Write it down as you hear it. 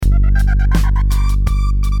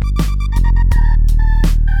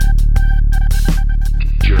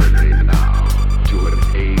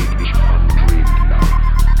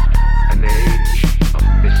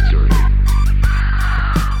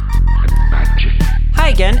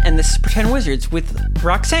again, and this is Pretend Wizards with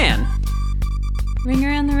Roxanne, Ring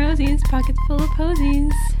around the rosies, pockets full of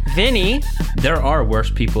posies. Vinny, There are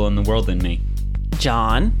worse people in the world than me.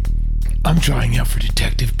 John, I'm trying out for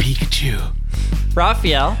Detective Pikachu.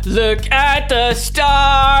 Raphael, Look at the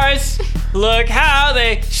stars. Look how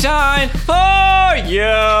they shine for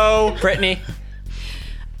you. Brittany,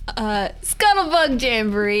 Scuttlebug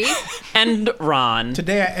Jamboree. and Ron.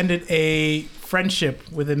 Today I ended a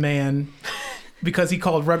friendship with a man because he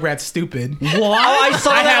called Rugrats stupid. What? Oh, I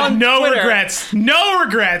saw I that have on no Twitter. regrets. No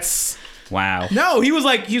regrets. Wow. No, he was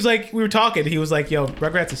like, we were talking. He was like, yo,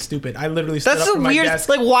 Rugrats is stupid. I literally stood That's up the from my weird. desk.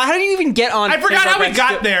 Like, why? How did you even get on? I forgot how we Rugrats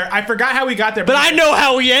got there. But I know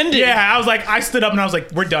how we ended. Yeah, I was like, I stood up and I was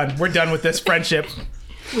like, we're done. We're done with this friendship.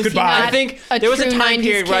 Goodbye. I think a there was a true time 90s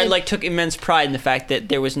period where I kid. like took immense pride in the fact that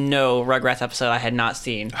there was no Rugrats episode I had not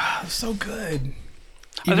seen. So good.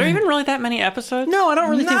 Are there even really that many episodes? No, I don't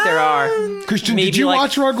really think there are. Christian, Maybe did you like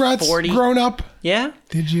watch Rugrats 40. grown up? Yeah.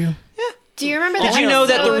 Did you? Do you remember Did that you know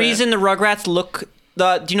that the episode? reason the Rugrats look?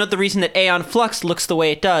 Do you know the reason that Aeon Flux looks the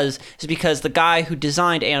way it does is because the guy who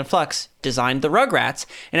designed Aeon Flux designed the Rugrats,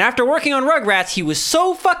 and after working on Rugrats, he was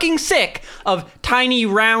so fucking sick of tiny,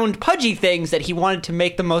 round, pudgy things that he wanted to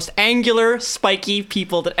make the most angular, spiky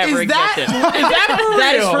people that ever Is that existed. for real?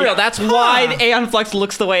 That is for real. That's why the Aeon Flux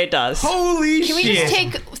looks the way it does. Holy Can we shit. just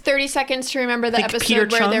take 30 seconds to remember the Like episode Peter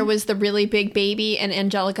where Chung? there was the really big baby and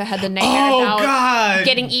Angelica had the nightmare Oh, about God.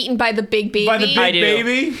 getting eaten by the big baby? By the big I do.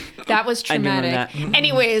 baby? That was I do remember traumatic. that.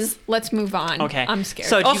 Anyways, let's move on. Okay. I'm scared.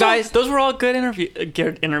 So, do you Also, guys? those were all good interviews.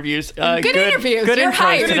 Good interviews. Good You're intros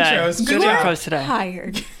hired. today. Good intros. Good Good job. intros today.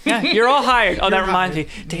 hired. Yeah, you're all hired. Oh, that You're reminds me.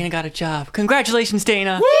 Dana got a job. Congratulations,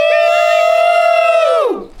 Dana.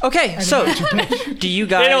 Okay, so do you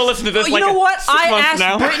guys? They don't listen to this, You like, know what? 6 I months asked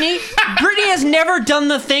now. Brittany. Brittany has never done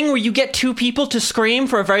the thing where you get two people to scream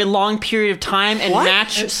for a very long period of time and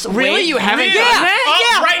match. Really? weight. You haven't yeah, done that?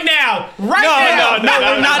 Yeah. Right now. Right No,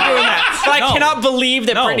 now. We're not doing that. But I No. cannot believe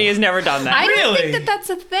that No. Brittany has never done that. I don't Really? think that that's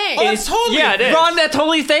a thing. Oh, that's totally Yeah, it is. Ron, that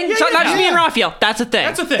totally thing. So not just me and Yeah. Raphael. That's a thing.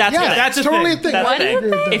 That's a thing. That's Yeah, a thing. That's a totally thing. a thing. That's What a is thing.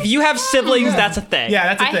 that? If you have siblings, that's a thing.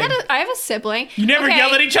 Yeah, that's a thing. I have a sibling. You never Okay.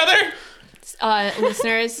 yell at each other?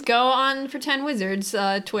 Listeners, go on Pretend Wizards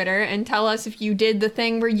Twitter and tell us if you did the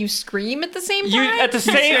thing where you scream at the same time. You at the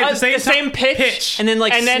same at the same pitch, And then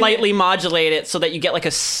like And then- slightly modulate it so that you get like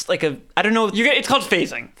a I don't know. You get it's called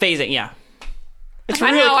phasing. phasing. Yeah. It's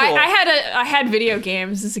I really know. cool. I had video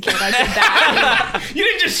games as a kid. I did that. You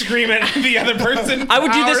didn't just scream at the other person. I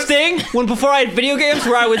would do this Hours. thing before I had video games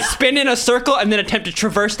where I would spin in a circle and then attempt to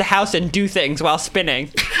traverse the house and do things while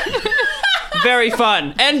spinning. Very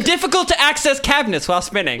fun and difficult to access cabinets while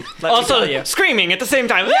spinning. Let me tell Also, you. screaming at the same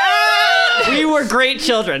time. We were great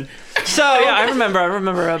children. So Yeah, I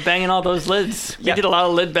remember banging all those lids. We Yeah. did a lot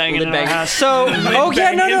of lid banging lid in our banging. house. So no,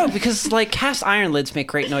 banging. because like cast iron lids make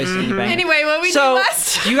great noises when you bang. Anyway, what we So did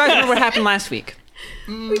last do you guys remember what happened last week?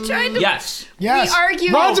 we tried to Yes. Yes. We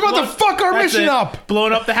argue- Ron's about to fuck our That's mission it. up.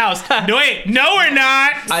 Blowing up the house. No, wait. No, we're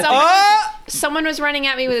not. someone was running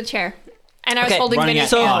at me with a chair. And I was Okay, holding running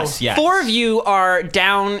Vinny's at So hand. us, yes. 4 of you are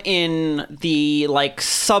down in the like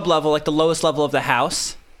sub level, like the lowest level of the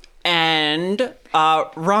house, and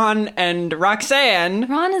Ron and Roxanne.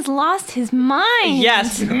 Ron has lost his mind.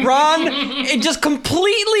 Yes, Ron, it just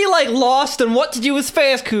completely like lost on what to do with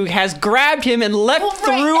Fayeskug, has grabbed him and leapt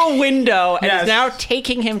through a window and Yes. is now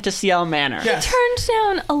taking him to Ciel Manor. Yes. Turned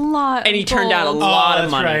down a lot. And he turned down a gold. lot of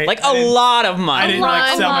that's money, right. like I a didn't- lot of money. I didn't lot,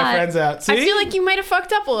 like sell a my lot. friends out. See? I feel like you might have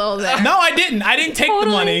fucked up a little there. No, I didn't. I didn't take the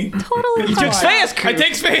money. Totally. He took fine. Fayeskug. I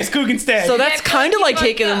take Space Kook instead. So that's Yeah, kind of you like fucked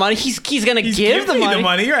taking the up. money. He's gonna He's give the giving me money. the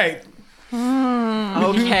money. You're right.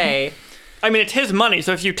 Okay. I mean, it's his money,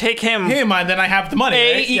 so if you take him, Hey, mine, then I have the money.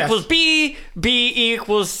 A right? Yes. equals B, B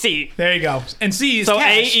equals C. There you go. And C is So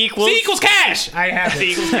cash. A equals- C equals cash. I have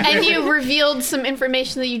C it. equals And you revealed some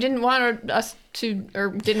information that you didn't want us to, or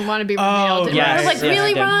didn't want to be revealed. And I was like, yes,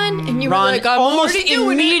 really, I did. Ron? And you Ron were like, I'm almost already doing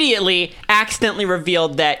it. immediately accidentally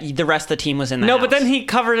revealed that the rest of the team was in the No, house. but then he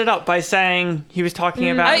covered it up by saying he was talking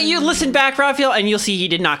about. You listen back, Raphael, and you'll see he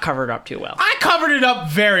did not cover it up too well. I covered it up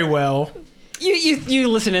very well. You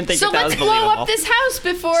listen and think So that let's was blow believable. up this house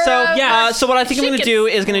before. So so what I think I'm shit going to gets do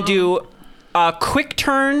is going to blown. do a quick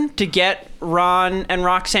turn to get Ron and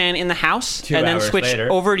Roxanne in the house, 2 and then hours switch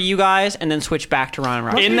later. over to you guys, and then switch back to Ron and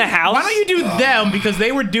Roxanne. in the house. Why don't you do them because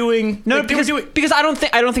they were doing No, like, they were because, doing because I don't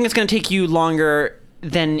think it's going to take you longer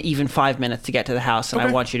than even 5 minutes to get to the house, and I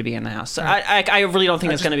Okay. want you to be in the house. So I really don't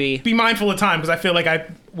think it's going to be mindful of time because I feel like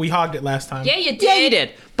we hogged it last time. Yeah, you did. Yeah, you did.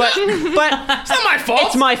 But It's not my fault.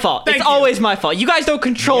 it's my fault. Thank It's you. always my fault. You guys don't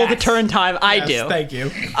control the Yes. turn time. I Yes, do. Thank you.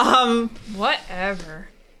 Whatever.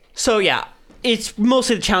 So yeah, it's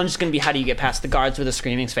mostly the challenge is going to be how do you get past the guards with a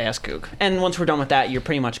screaming Sveaskug. And once we're done with that, you're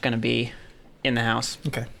pretty much going to be in the house.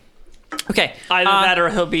 Okay. Okay. Either that or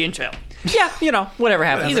he'll be in jail. Yeah, whatever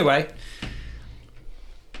happens. Either way.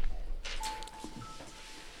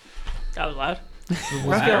 That was loud. It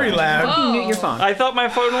was very loud. Mute your phone. I thought my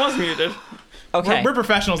phone was muted. Okay. We're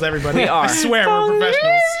professionals, everybody. We are. I swear we're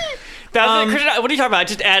professionals. That was Christian, what are you talking about? I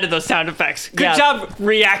just added those sound effects. Good Yeah. job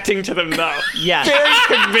reacting to them, though. Yeah. Very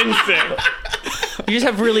convincing. You just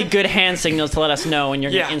have really good hand signals to let us know when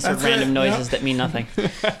you're going to insert that's random it. noises that mean nothing.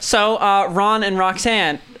 So, Ron and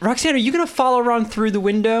Roxanne. Roxanne, are you going to follow Ron through the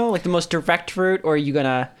window, like the most direct route, or are you going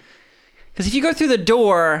to... Because if you go through the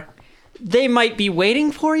door, they might be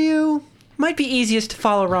waiting for you. Might be easiest to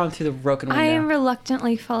follow Ron through the broken window. I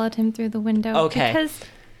reluctantly followed him through the window. Okay. Because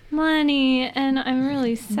money, and I'm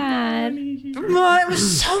really sad. It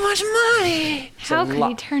was so much money. How could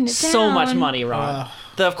he turn it down? So much money, Ron.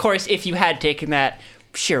 Of course, if you had taken that,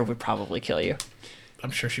 Shira would probably kill you.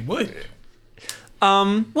 I'm sure she would.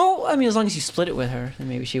 Well, I mean, as long as you split it with her, then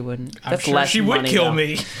maybe she wouldn't. I'm That's sure less she would money, kill though.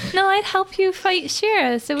 me. No, I'd help you fight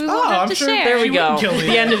Shira, so we won't have I'm to sure share. There we She go. wouldn't kill me.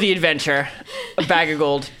 The end of the adventure. A bag of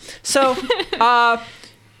gold. So,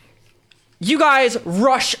 you guys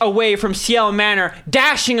rush away from Ciel Manor,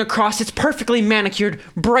 dashing across its perfectly manicured,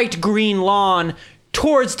 bright green lawn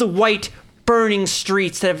towards the white, burning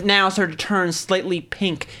streets that have now started to turn slightly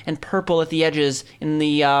pink and purple at the edges in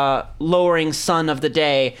the lowering sun of the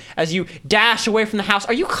day. As you dash away from the house,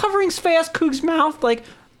 are you covering Sveaskug's mouth, like,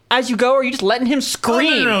 as you go, or are you just letting him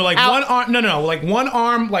scream? No, like out? one arm. No, like one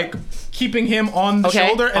arm, like keeping him on the Okay,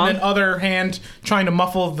 shoulder, and on- then other hand trying to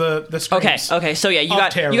muffle the screams. Okay. So yeah, you Of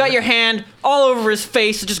got terror. you got your hand all over his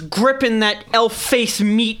face, just gripping that elf face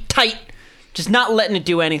meat tight, just not letting it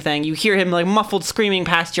do anything. You hear him like muffled screaming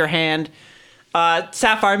past your hand.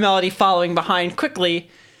 Sapphire Melody following behind quickly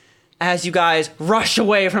as you guys rush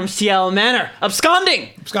away from Ciel Manor, absconding.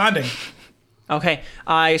 Okay,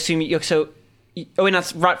 I assume you. So, oh wait,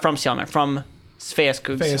 not from Ciel Manor, from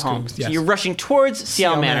Sveaskug's home. Yes. So you're rushing towards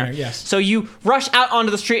Ciel Manor. Yes. So you rush out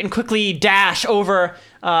onto the street and quickly dash over,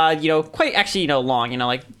 quite actually, long,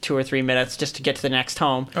 like 2 or 3 minutes just to get to the next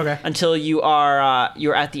home. Okay. Until you are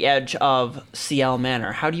you're at the edge of Ciel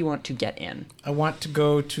Manor. How do you want to get in? I want to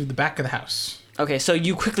go to the back of the house. Okay, so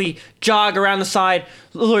you quickly jog around the side.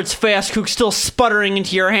 Lord Sveaskug still sputtering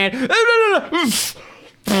into your hand.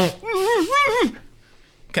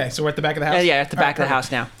 Okay, so we're at the back of the house. Yeah, at the back of the Alright,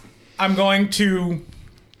 house now. I'm going to.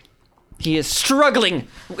 He is struggling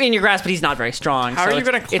in your grasp, but he's not very strong. How so are you it's-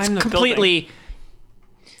 gonna climb It's the completely.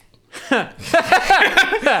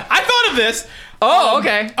 I thought of this. Oh,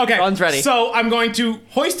 okay. Okay, Ron's ready. So I'm going to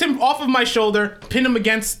hoist him off of my shoulder, pin him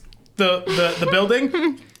against the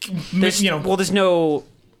building. There's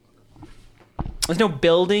no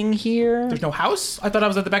building here. There's no house. I thought I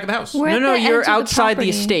was at the back of the house. We're at No, the you're edge of outside the property.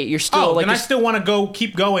 estate. You're still Then I just- still want to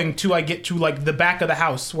keep going till I get to like the back of the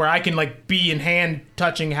house where I can like be in hand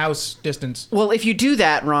touching house distance. Well, if you do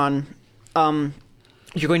that, Ron,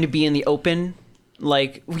 you're going to be in the open.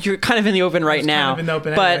 Like, you're kind of in the open right now. kind of in the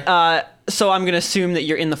open but so I'm going to assume that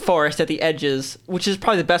you're in the forest at the edges, which is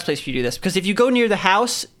probably the best place for you to do this. Because if you go near the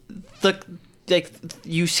house,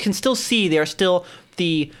 you can still see there are still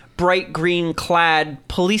the bright green clad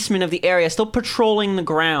policemen of the area still patrolling the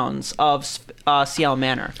grounds of Ciel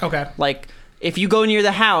Manor. Okay. Like, if you go near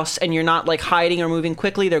the house and you're not like hiding or moving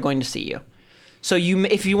quickly, they're going to see you. So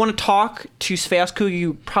if you want to talk to Sveaskug,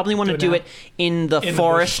 you probably want to do now. it in the In the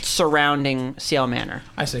forest bush. surrounding Ciel Manor.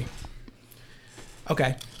 I see.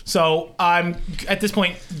 Okay. So I'm at this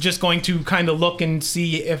point just going to kind of look and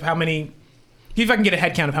see if I can get a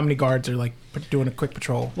head count of how many guards are like doing a quick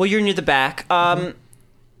patrol. Well, you're near the back. At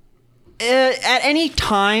any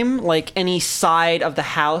time, like any side of the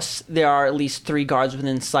house, there are at least 3 guards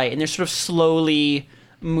within sight, and they're sort of slowly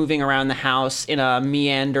moving around the house in a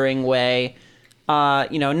meandering way.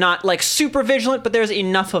 Not like super vigilant, but there's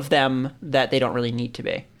enough of them that they don't really need to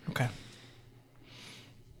be. Okay.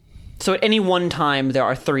 So at any one time, there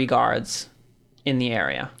are 3 guards in the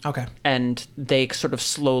area. Okay. And they sort of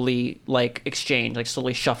slowly exchange,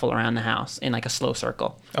 slowly shuffle around the house in like a slow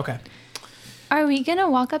circle. Okay. Are we gonna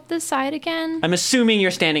walk up the side again? I'm assuming you're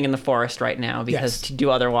standing in the forest right now because Yes. to do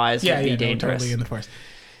otherwise would be No, dangerous. totally in the forest.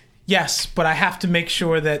 Yes, but I have to make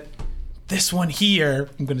sure that this one here,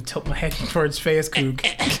 I'm going to tilt my head towards Sveaskug,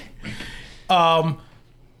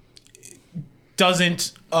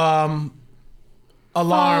 doesn't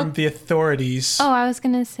alarm the authorities. Oh, I was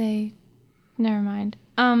gonna say, never mind.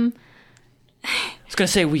 I was gonna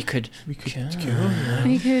say we could. We could kill him.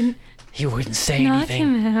 We could He wouldn't say knock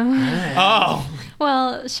anything. him out. Oh,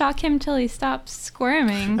 Well, shock him till he stops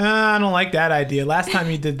squirming. I don't like that idea. Last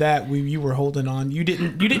time you did that, you were holding on. You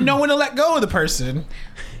didn't know when to let go of the person.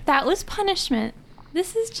 That was punishment.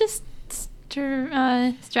 This is just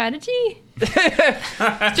strategy.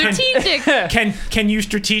 Strategic. Can you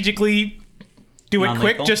strategically do it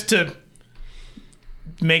quick Non-lethal? just to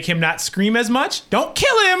make him not scream as much? Don't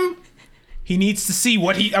kill him. He needs to see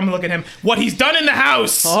what I'm gonna look at him. What he's done in the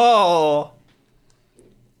house. Oh.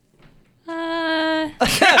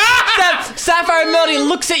 Sapphire Melody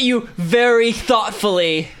looks at you very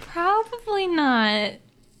thoughtfully. Probably not.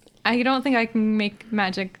 I don't think I can make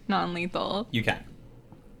magic non-lethal. You can.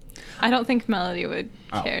 I don't think Melody would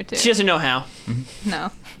care to. She doesn't know how.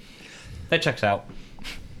 No. That checks out.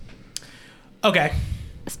 Okay.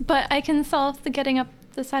 But I can solve the getting up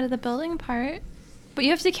the side of the building part. But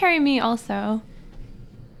you have to carry me also.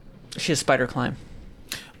 She has spider climb.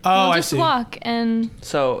 Oh, I'll I just see. walk and...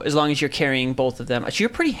 So as long as you're carrying both of them. You're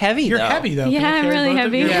pretty heavy, You're though. heavy though. Can Yeah, you I'm carry really both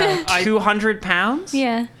of you? heavy. Yeah. 200 pounds?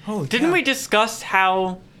 Yeah. Holy Didn't cow. we discuss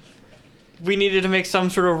how we needed to make some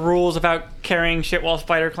sort of rules about carrying shit while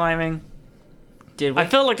spider climbing? Did we? I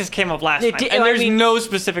feel like this came up last It time, did- and I there's mean, no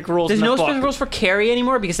specific rules. There's in the no book. special rules for carry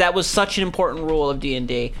anymore because that was such an important rule of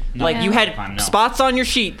D&D. Like, Yeah. you had Fine, no. spots on your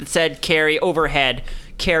sheet that said carry overhead,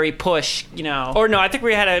 carry push, you know. Or no, I think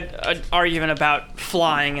we had an argument about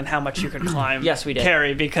flying and how much you could climb. Yes, we did.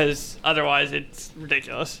 Carry, because otherwise it's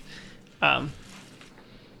ridiculous. I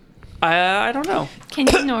don't know. Can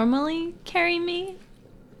you normally carry me?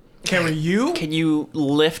 Carry you? Can you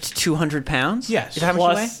lift 200 pounds? Yes. Is that how much you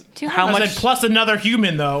weigh? Plus, 200. how I much? said plus another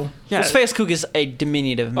human though. Yeah. Space Kook is a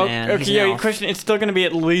diminutive man. Okay, He's an yeah, elf. Christian, it's still going to be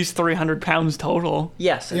at least 300 pounds total.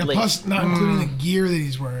 Yes, at Yeah, least. plus not including the gear that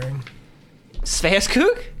he's wearing. Space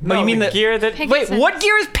Kook? No, Oh, you mean the the gear that? Pegasus. Wait, what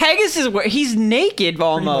gear is Pegasus wearing? He's naked Pretty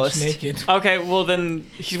much almost. naked. Okay, well then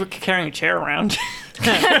he's carrying a chair around.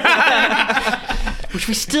 Which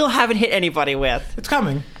we still haven't hit anybody with. It's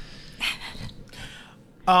coming.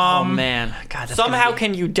 Oh man, God. That's Somehow, gonna be-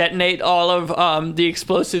 can you detonate all of the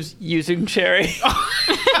explosives using cherry?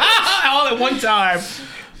 All at one time.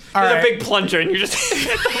 All There's right. a big plunger, and you just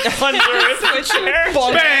hit the plunger with the chair.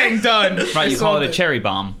 Bang, done. Right, you call it a cherry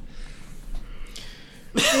bomb.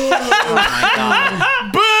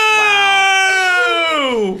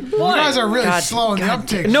 Boo! You guys are really God, slow in the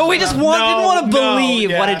uptake. No, we just didn't want to believe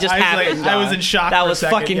yeah, what had just I was happened. I was in shock. That for a was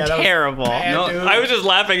second. fucking Yeah, that was terrible. bad, No, dude. I was just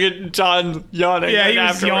laughing at John yawning. Yeah, right he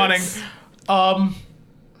was afterwards. yawning.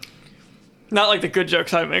 Not like the good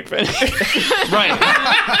jokes I make, Vinny. Right.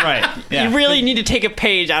 Right. Yeah. You really need to take a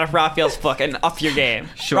page out of Raphael's book and up your game.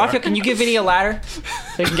 Sure. Raphael, can you give Vinny a ladder so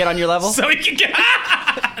he can get on your level? So he can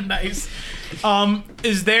get nice.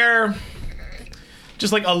 Is there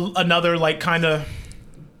just like another like kind of?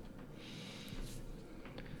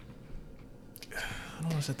 I don't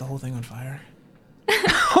want to set the whole thing on fire.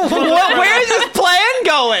 Where is this plan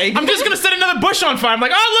going? I'm just gonna set another bush on fire. I'm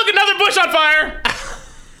like, oh look, another bush on fire.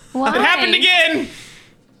 Why? It happened again.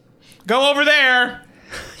 Go over there.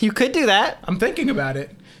 You could do that. I'm thinking about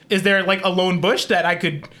it. Is there like a lone bush that I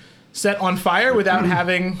could set on fire without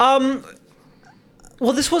having?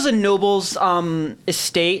 Well, this was a noble's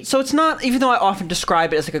estate, so it's not. Even though I often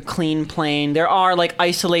describe it as like a clean plain, there are like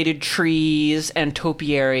isolated trees and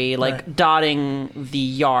topiary like Right. dotting the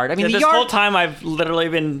yard. I mean, the This yard. whole time, I've literally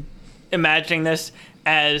been imagining this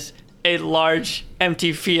as a large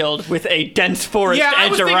empty field with a dense forest Yeah, I edge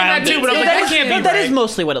was thinking around that too, it. but I was like, that that is, can't be that is right.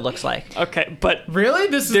 mostly what it looks like. Okay, but Really?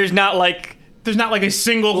 there's not like There's not like a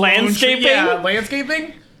single lone Landscaping? tree. Yeah,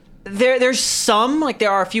 landscaping. There's some, like there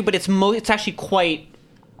are a few, but it's actually quite.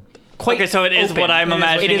 okay, so it is open. what I'm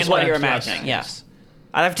imagining. It is what you're like. imagining. Yes,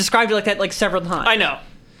 I've described it like that like several times. I know.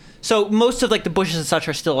 So most of like the bushes and such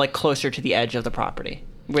are still like closer to the edge of the property,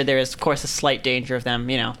 where there is of course a slight danger of them.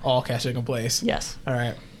 You know. All catching a place. Yes. All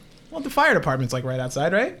right. Well, the fire department's like right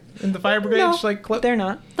outside, right? And the fire brigade No, like they're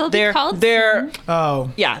not. They'll be called They're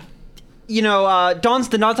soon. yeah. You know, the Dawn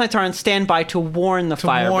Knights are on standby to warn the to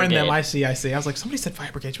fire warn brigade. them. I see. I was like, somebody said fire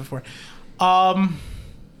brigade before.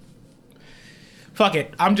 Fuck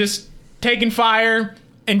it. I'm just taking fire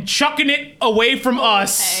and chucking it away from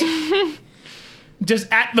us.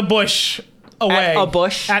 Just at the bush. Away. At a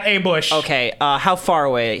bush? At a bush. Okay, how far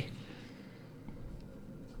away?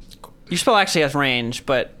 Your spell actually has range,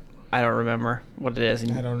 but I don't remember what it is.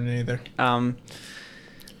 I don't know either.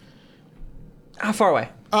 How far away?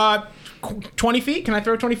 20 feet? Can I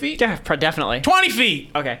throw 20 feet? Yeah, definitely. 20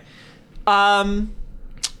 feet! Okay.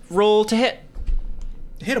 Roll to hit.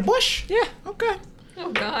 Hit a bush? Yeah. Okay.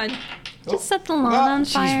 Oh God. Just set the lawn on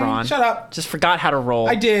Jeez, fire. Ron. Shut up. Just forgot how to roll.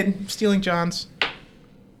 I did. I'm stealing John's.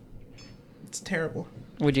 It's terrible.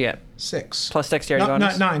 What'd you get? 6. Plus dexterity No,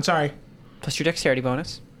 bonus. 9. Sorry. Plus your dexterity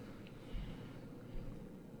bonus.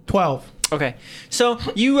 12. Okay, so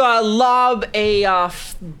you lob a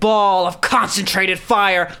ball of concentrated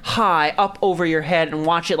fire high up over your head and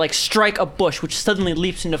watch it like strike a bush, which suddenly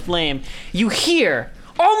leaps into flame. You hear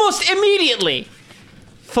almost immediately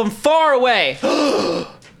from far away, "The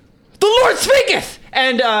Lord speaketh!"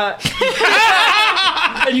 And and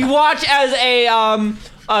you watch as a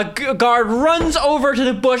guard runs over to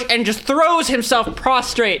the bush and just throws himself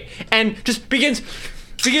prostrate and just begins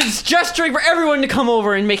gesturing for everyone to come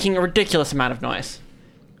over and making a ridiculous amount of noise.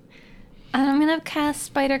 I'm gonna cast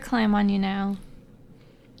Spider Climb on you now.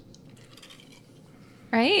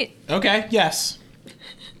 Right? Okay, yes.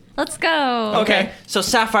 Let's go. Okay. So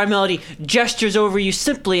Sapphire Melody gestures over you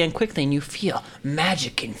simply and quickly, and you feel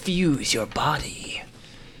magic infuse your body.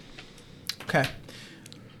 Okay.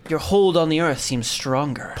 Your hold on the earth seems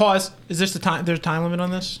stronger. Pause. Is this the time? There's a time limit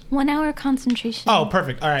on this? 1 hour concentration. Oh,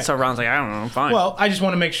 perfect. All right. So Ron's like, I don't know, I'm fine. Well, I just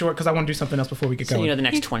want to make sure because I want to do something else before we get so going. you know the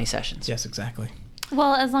next 20 sessions. Yes, exactly.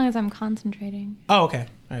 Well, as long as I'm concentrating. Oh, okay.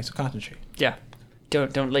 All right. So concentrate. Yeah.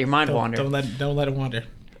 Don't let your mind wander. Don't let it wander.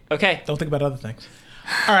 Okay. Don't think about other things.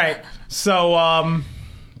 All right. So I'm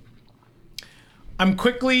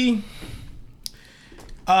quickly.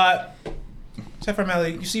 Sapphire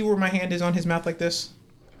Melody, you see where my hand is on his mouth like this?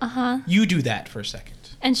 Uh-huh. You do that for a second.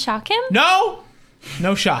 And shock him? No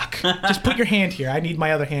shock. Just put your hand here. I need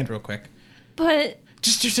my other hand real quick. But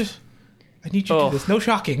Just. I need you to do this. No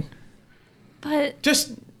shocking.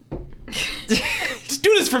 Just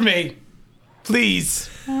do this for me, please.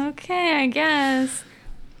 okay, I guess.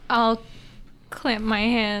 I'll clamp my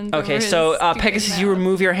hand. Okay, over so his stupid Pegasus, you mouth.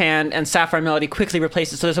 remove your hand, and Sapphire Melody quickly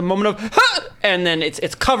replaces. So there's a moment of, "Ha!" And then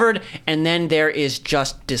it's covered, and then there is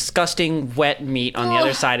just disgusting wet meat on the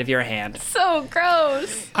other side of your hand, So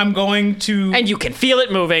gross. I'm going to. and you can feel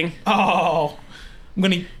it moving. I'm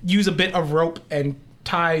going to use a bit of rope and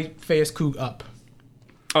tie Feus Coog up.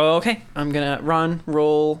 Oh, okay, I'm gonna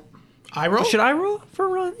roll. I roll Should I roll for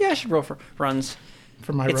run? Yeah, I should roll for runs.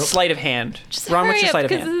 for my It's rope. sleight of hand. Just Ron, what's hurry your up sleight of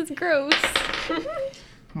because hand? this is gross.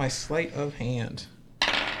 My sleight of hand.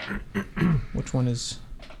 Which one is?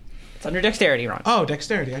 It's under dexterity, Ron. Oh,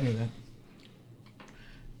 dexterity. I knew that.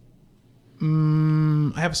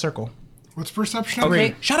 I have a circle. What's perception?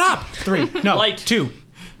 Okay. Shut up. 3. No. Light. 2.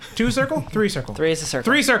 2 circle. 3 circle. 3 is a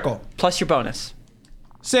circle. 3 circle. Plus your bonus.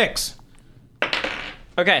 6.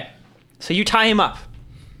 Okay, so you tie him up.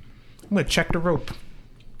 I'm gonna check the rope.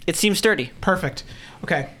 It seems sturdy. Perfect.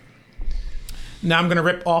 Okay. Now I'm gonna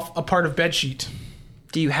rip off a part of bed sheet.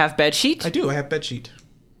 Do you have bed sheet? I do. I have bed sheet.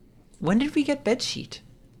 When did we get bed sheet?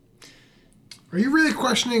 Are you really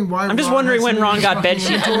questioning why? I'm just Ron wondering has when in Ron his got bed fucking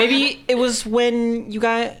sheet. inventory? Maybe it was when you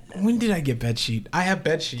got. When did I get bed sheet? I have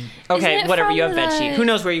bed sheet. Okay, Isn't it whatever. from You have bed the- sheet. Who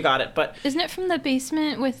knows where you got it? But Isn't it from the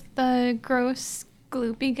basement with the gross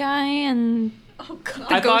gloopy guy and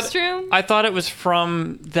the ghost room? I thought it was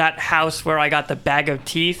from that house where I got the bag of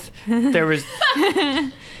teeth. There was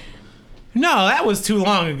No, that was too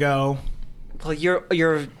long ago. well,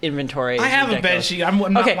 your inventory. Is I have a bed ridiculous. sheet. I'm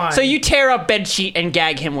not Okay, lying. so you tear up bed sheet and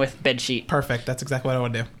gag him with bed sheet. Perfect. That's exactly what I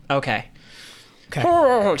want to do. Okay.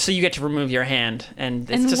 Okay. So you get to remove your hand, and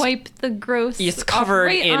it's and just wipe the gross It's off covered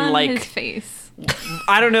right in, on like- his face.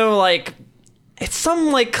 I don't know, like it's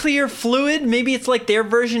some like clear fluid. Maybe it's like their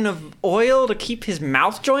version of oil to keep his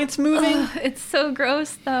mouth joints moving. Ugh, it's so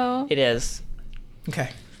gross though. It is. Okay.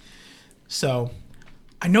 So,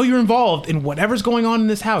 I know you're involved in whatever's going on in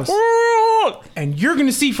this house, and you're going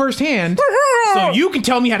to see firsthand, so you can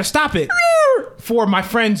tell me how to stop it. For my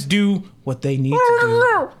friends do what they need to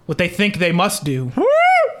do, what they think they must do.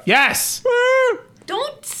 Yes,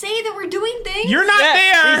 Don't say that we're doing things. you're not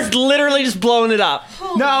Yeah, there. he's literally just blowing it up.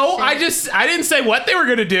 No, I didn't say what they were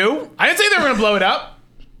going to do. I didn't say they were going to blow it up.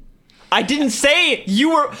 I didn't say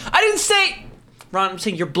you were. I didn't say. Ron, I'm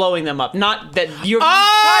saying you're blowing them up, not that you're.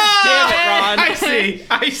 God damn it, Ron. I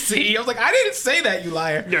see. I was like, I didn't say that, you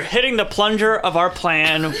liar. you're hitting the plunger of our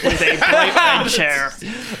plan with a bright red chair.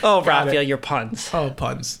 Oh, Got Raphael, it. your puns. Oh,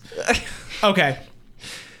 puns. Okay.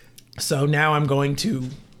 So now I'm going to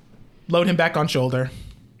load him back on shoulder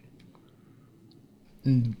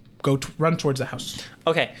and run towards the house.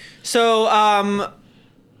 Okay, so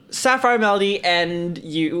Sapphire Melody and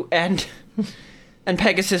you and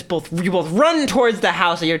Pegasus you both run towards the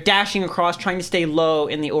house. And you're dashing across, trying to stay low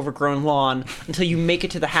in the overgrown lawn until you make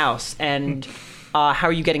it to the house. And how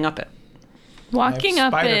are you getting up it? Walking I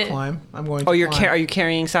have up spider it. climb. I'm going. Oh, to climb. are you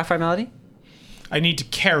carrying Sapphire Melody? I need to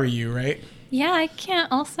carry you, right? Yeah, I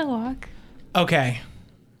can't also walk. Okay.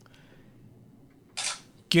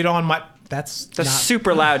 Get on my. That's That's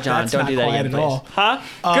super loud, John. That's Don't not do that quiet again, at please. all.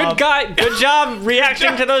 Huh? Good guy. Good job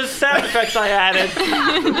reacting to those sound effects I added.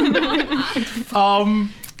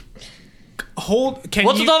 Hold. Can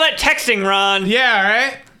What's you? with all that texting, Ron? Yeah. All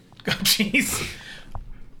right. Oh, jeez.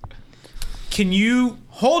 Can you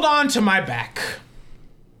hold on to my back?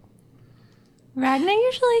 Ragnar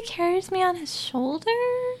usually carries me on his shoulder.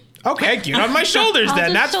 Okay, get on my shoulders I'll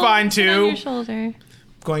then. just That's fine get on your too. shoulder.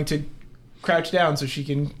 Going to crouch down so she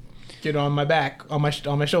can get on my back, on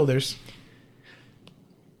my shoulders.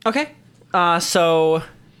 Okay. So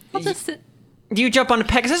I'll just sit. you jump onto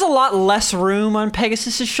Pegasus. There's a lot less room on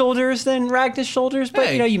Pegasus's shoulders than Ragnar's shoulders, but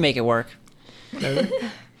Hey. you know, you make it work.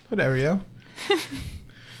 Whatever, yo.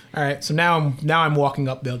 All right, so now I'm walking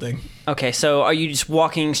up building. Okay, so are you just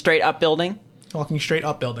walking straight up building? Walking straight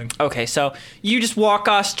up building. Okay, so you just walk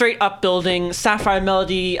straight up building, Sapphire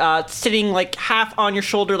Melody sitting like half on your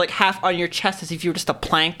shoulder, like half on your chest, as if you were just a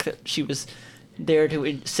plank that she was there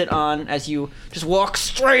to sit on as you just walk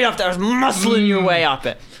straight up there, muscling your way up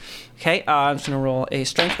it. Okay, I'm just gonna roll a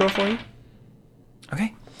strength roll for you.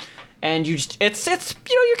 Okay. And you just, it's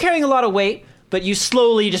you're carrying a lot of weight, but you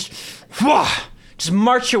slowly just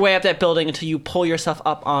march your way up that building until you pull yourself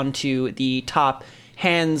up onto the top,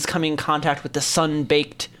 hands coming in contact with the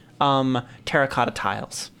sun-baked terracotta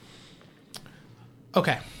tiles.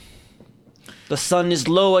 Okay. The sun is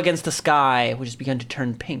low against the sky, which has begun to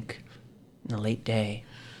turn pink in the late day.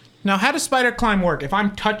 Now, how does spider climb work? If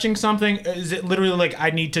I'm touching something, is it literally like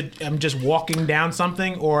I'm just walking down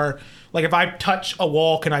something, or like if I touch a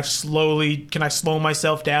wall, can I slow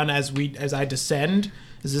myself down as I descend?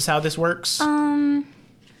 Is this how this works? Hold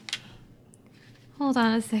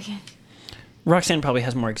on a second. Roxanne probably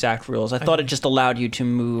has more exact rules. I thought it just allowed you to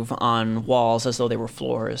move on walls as though they were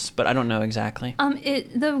floors, but I don't know exactly.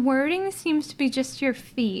 The wording seems to be just your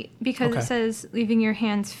feet because Okay. it says leaving your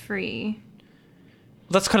hands free.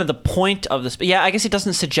 That's kind of the point of this. But yeah, I guess it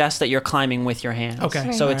doesn't suggest that you're climbing with your hands.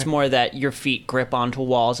 Okay. So Right. it's more that your feet grip onto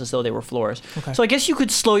walls as though they were floors. Okay. So I guess you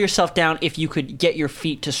could slow yourself down if you could get your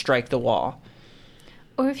feet to strike the wall.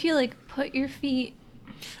 Or if you like put your feet.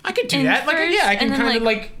 I could do And that. Like, first, yeah, I can and then, kind of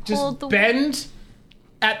like, like just hold the bend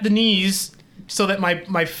at the knees so that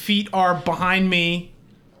my feet are behind me.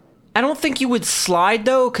 I don't think you would slide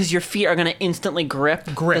though, because your feet are going to instantly grip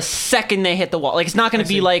the second they hit the wall. Like it's not going to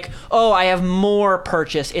be see. like, oh, I have more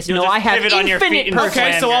purchase. It's You'll no, just I have pivot on your feet infinite and purchase.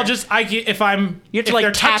 Okay, so Slander. I'll just if to, like,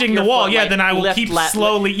 they're tap touching your the wall, foot, yeah, like, then I will lift, keep left,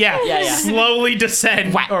 slowly, yeah. slowly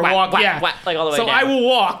descend Whack, or whack, walk, whack, yeah, whack, like all the way So down. I will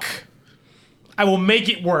walk. I will make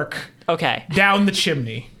it work Okay. down the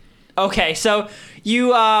chimney. Okay, so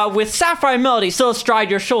you, with Sapphire Melody still astride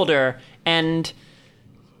your shoulder and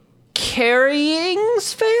carrying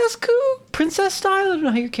Sveasku? Princess style? I don't know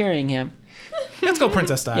how you're carrying him. Let's go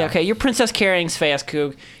princess style. Yeah, okay, you're princess carrying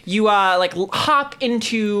Sveasku. You, hop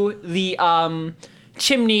into the,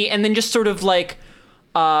 chimney and then just sort of,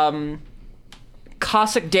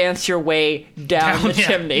 Cossack dance your way down the yeah,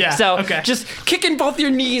 chimney. yeah, So okay. just kicking both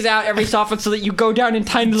your knees out every so often so that you go down in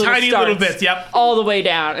tiny little starts, bits, yep. all the way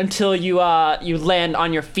down until you you land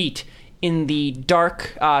on your feet in the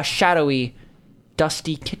dark, shadowy,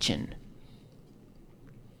 dusty kitchen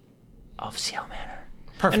of Seal Manor.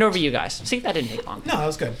 Perfect. And over you guys. See, that didn't take long. No, that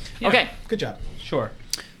was good. Yeah, Okay. Good job. Sure.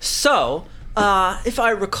 So, if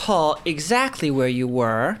I recall exactly where you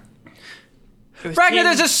were, Ragnar,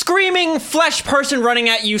 there's a screaming flesh person running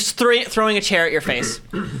at you, throwing a chair at your face.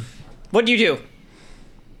 What do you do?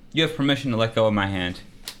 You have permission to let go of my hand.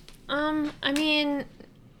 I mean,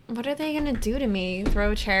 what are they gonna do to me?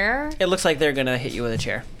 Throw a chair? It looks like they're gonna hit you with a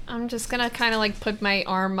chair. I'm just gonna kind of like put my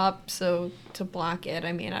arm up to block it.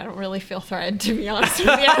 I mean, I don't really feel threatened, to be honest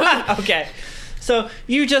with you. Okay. So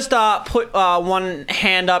you just put one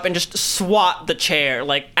hand up and just swat the chair,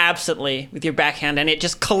 like, absently with your backhand, and it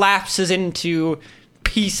just collapses into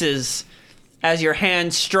pieces as your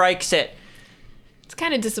hand strikes it. It's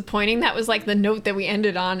kind of disappointing. That was like the note that we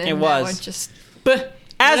ended on, and It now was. it just. But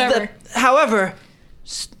however,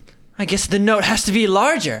 I guess the note has to be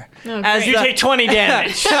larger. Oh, as great. You take 20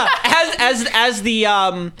 damage.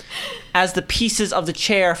 as the pieces of the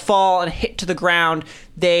chair fall and hit to the ground,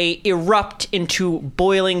 they erupt into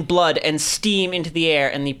boiling blood and steam into the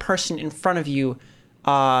air, and the person in front of you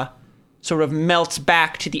sort of melts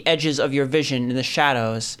back to the edges of your vision in the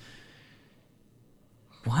shadows.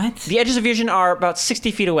 What? The edges of vision are about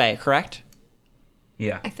 60 feet away, correct?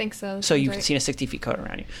 Yeah. I think so. So you've Right. seen a 60 feet cone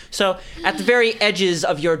around you. So at the very edges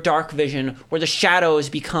of your dark vision, where the shadows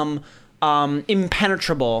become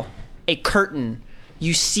impenetrable, a curtain,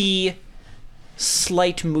 you see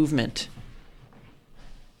slight movement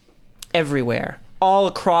everywhere all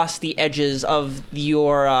across the edges of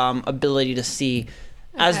your ability to see,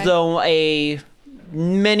 as Okay. though a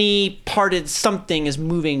many-parted something is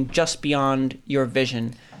moving just beyond your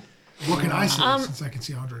vision. What can I see since I can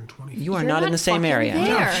see 120 feet? You are You're not in not the same fucking area.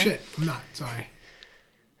 there. Oh, shit. I'm not. Sorry.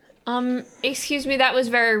 Excuse me, that was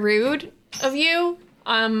very rude of you.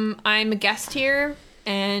 I'm a guest here,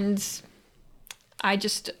 and I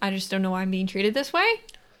just don't know why I'm being treated this way.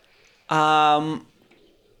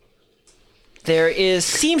 There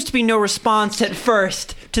seems to be no response at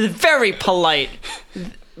first to the very polite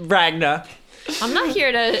Ragna. I'm not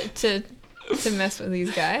here to mess with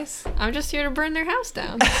these guys. I'm just here to burn their house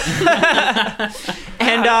down.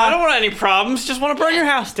 And I don't want any problems. Just want to burn your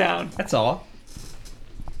house down. That's all.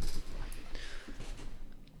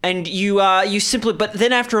 And you simply, but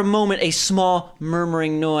then after a moment, a small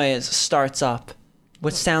murmuring noise starts up.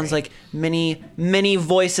 What sounds like many, many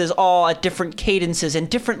voices, all at different cadences and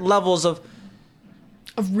different levels of,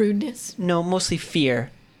 Of rudeness. no, mostly fear.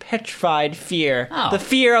 Petrified fear. Oh. The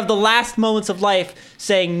fear of the last moments of life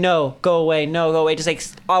saying, no, go away, no, go away. Just like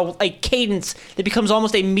a cadence that becomes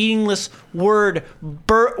almost a meaningless word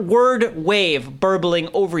wave burbling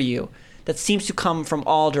over you that seems to come from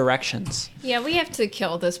all directions. Yeah, we have to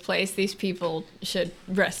kill this place. These people should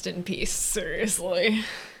rest in peace, seriously.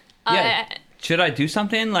 Yeah. Should I do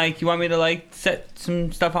something? Like, you want me to, like, set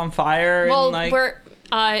some stuff on fire? Well, and, like... we're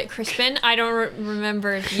Crispin. I don't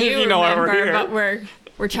remember if you You know why we're remember, here. but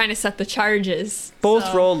we're trying to set the charges. Both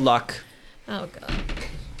so- roll luck. Oh god.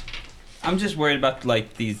 I'm just worried about,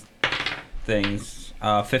 like, these things.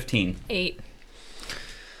 15. 8.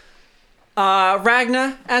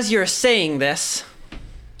 Ragna, as you're saying this,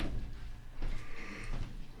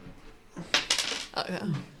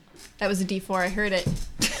 That was a D4. I heard it.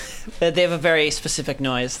 they have a very specific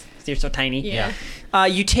noise. They're so tiny. Yeah.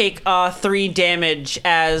 You take 3 damage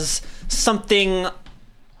as something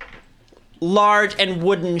large and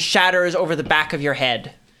wooden shatters over the back of your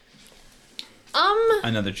head.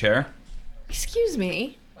 Another chair. Excuse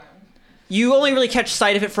me. You only really catch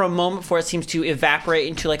sight of it for a moment before it seems to evaporate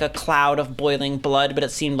into like a cloud of boiling blood, but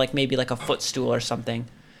it seemed like maybe like a footstool or something.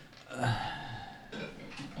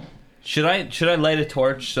 Should I light a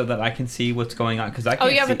torch so that I can see what's going on? Because I can't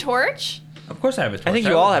Oh, you have see. a torch? Of course I have a torch. I think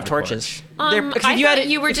you always all have a torches. I If thought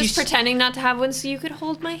you were if just s- pretending not to have one so you could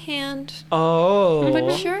hold my hand. Oh.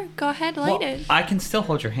 But sure, go ahead, light Well, it. I can still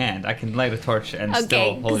hold your hand. I can light a torch and still Okay,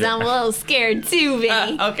 hold because your I'm a little scared too,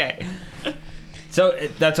 Vinny. Okay. So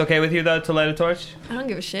that's okay with you though to light a torch? I don't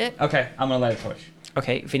give a shit. Okay, I'm gonna light a torch.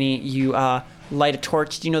 Okay, Vinny, you light a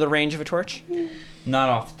torch. Do you know the range of a torch? Not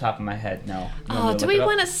off the top of my head, no. You want me Oh, to do look we it up?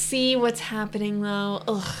 want to see what's happening though?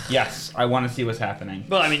 Ugh. Yes, I want to see what's happening.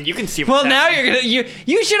 Well, I mean, you can see. Well, what's now happening. you're gonna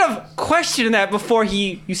you should have questioned that before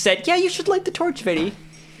you said, yeah, you should light the torch, Vinny.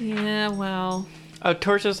 Yeah, well. A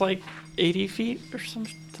torch is like 80 feet or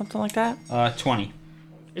something like that. 20.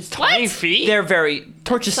 It's 20 What? feet. They're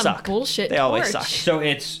torches Some suck. bullshit They always torch. suck. So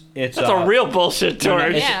it's That's a real bullshit no, no,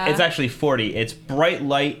 torch. it's, Yeah. it's actually 40. It's bright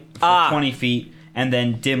light for 20 feet and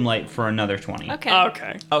then dim light for another 20. Okay.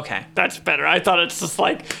 Okay. Okay. That's better. I thought it's just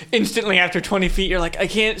like instantly after 20 feet, you're like, I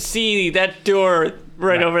can't see that door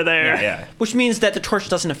right over there. Yeah, yeah. Which means that the torch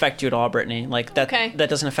doesn't affect you at all, Brittany. Like that Okay. that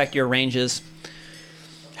doesn't affect your ranges.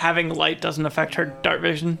 Having light doesn't affect her dart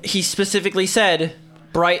vision. He specifically said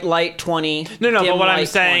bright light 20. No, dim but what I'm light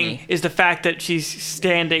saying 20. is the fact that she's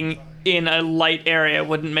standing in a light area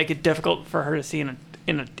wouldn't make it difficult for her to see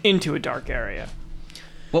into a dark area.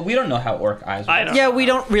 Well, we don't know how orc eyes work. I don't. Yeah, we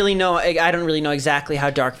don't really know. I don't really know exactly how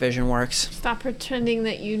dark vision works. Stop pretending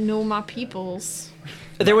that you know my peoples.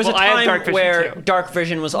 There was Well, a I have time dark vision, where too. dark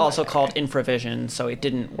vision was also called infravision, so it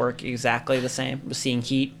didn't work exactly the same. It was seeing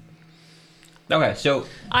heat. Okay, so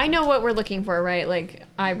I know what we're looking for, right? Like,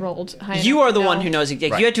 I rolled high You enough are to the one know. who knows. Like,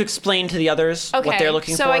 Right. You had to explain to the others Okay, what they're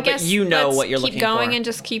looking so for, I guess but you know let's what you're keep looking going for. and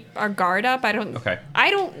just keep our guard up. I don't. Okay. I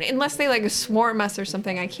don't unless they like swarm us or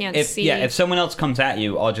something. I can't see. if someone else comes at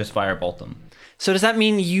you, I'll just firebolt them. So does that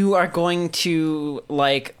mean you are going to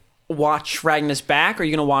like watch Ragna's back, or are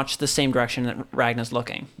you going to watch the same direction that Ragna's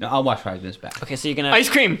looking? No, I'll watch Ragna's back. Okay, so you're gonna Ice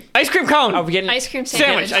cream cone. Are we getting ice cream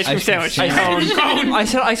sandwich. sandwich. Ice cream sandwich. Ice cream I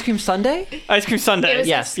said ice cream sundae. Ice cream sundae. It was-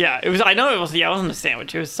 Yes. Yeah, it was. I know it was. Yeah, it wasn't a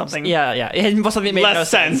sandwich. It was something. Yeah. It must have made Less no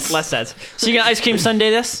sense. sense. Less sense. So you're gonna ice cream sundae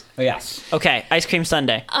this? Oh, yes. Okay, ice cream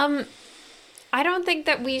sundae. I don't think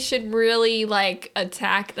that we should really like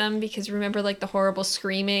attack them because remember like the horrible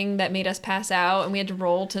screaming that made us pass out and we had to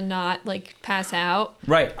roll to not like pass out.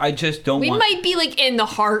 Right, I just don't We want... might be like in the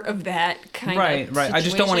heart of that kind Right, of right. I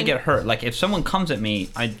just don't want to situation. get hurt. Like, if someone comes at me,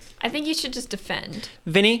 I think you should just defend.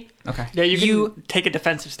 Vinny, Yeah, you can You- take a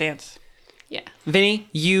defensive stance. Yeah. Vinny,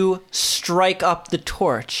 you strike up the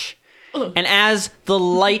torch. And as the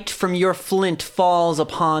light from your flint falls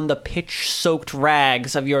upon the pitch-soaked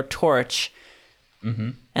rags of your torch,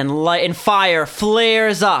 and light and fire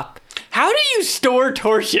flares up. How do you store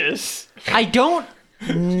torches? I don't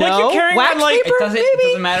know. Like you're carrying Wax one, like- paper, It maybe?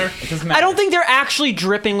 doesn't matter. It doesn't matter. I don't think they're actually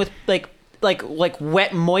dripping with like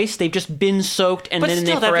wet moist. They've just been soaked and But then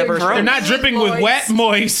still, they that'd be forever. gross. They're not dripping with wet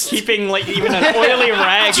moist. Keeping like even an oily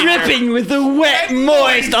rag. in there. Dripping with the wet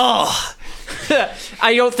moist. Oh.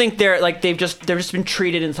 I don't think they're like they've just been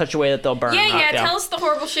treated in such a way that they'll burn. Yeah. Tell us the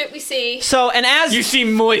horrible shit we see. So and as You see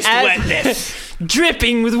moist wetness.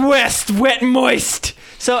 dripping with wet moist.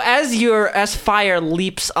 So as fire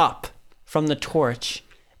leaps up from the torch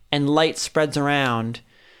and light spreads around,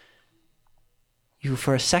 you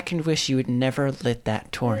for a second wish you had never lit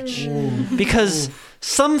that torch. Because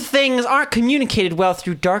some things aren't communicated well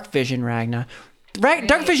through dark vision, Ragna.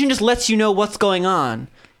 Dark vision just lets you know what's going on.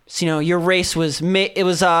 So, your race was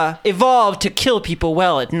evolved to kill people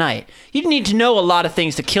well at night. You didn't need to know a lot of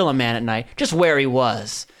things to kill a man at night, just where he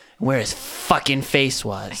was, where his fucking face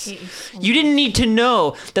was. hate you so You didn't need to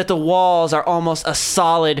know that the walls are almost a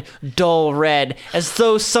solid, dull red, as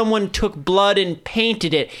though someone took blood and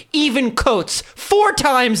painted it, even coats, 4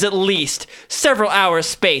 times at least, several hours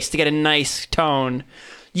space to get a nice tone.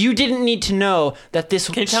 You didn't need to know that this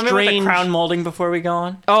Can you tell me about the crown molding before we go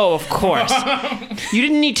on? Oh, of course. You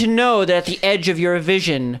didn't need to know that at the edge of your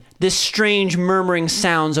vision, this strange murmuring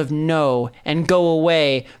sounds of no and go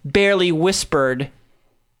away, barely whispered,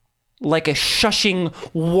 like a shushing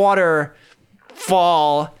waterfall,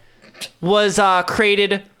 was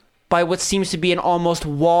created by what seems to be an almost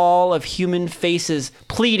wall of human faces,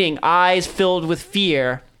 pleading, eyes filled with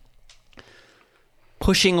fear,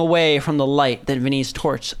 pushing away from the light that Vinny's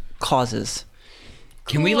torch causes.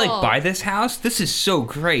 Can we Cool. buy this house? This is so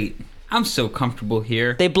great. I'm so comfortable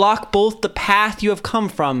here. They block both the path you have come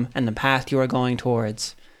from and the path you are going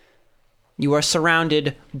towards. You are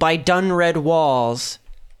surrounded by dun red walls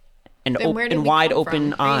and, Then where did we wide come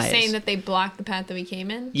open from? Are eyes. you saying that they blocked the path that we came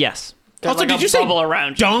in? Yes. There's Also, like did a you say bubble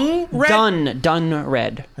around you. dung red? Dun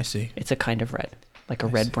red. I see. It's a kind of red. Like a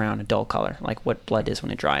red-brown, a dull color. Like what blood is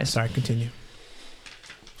when it dries. Sorry, continue.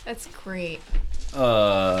 That's great.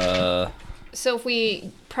 Uh, So if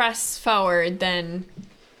we press forward, then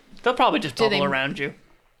They'll probably just Do bubble they- around you.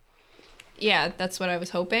 yeah, that's what I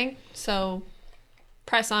was hoping. So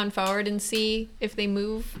press on forward and see if they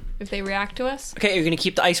move, if they react to us. Okay, you're going to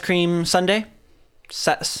keep the ice cream sundae?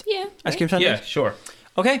 Yeah. Ice cream sundae? yeah, sure.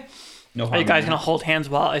 Okay. No Are harm you guys in gonna that. hold hands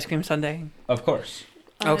while ice cream sundae? Of course.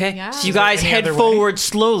 Okay. yeah. So you guys any head other way? forward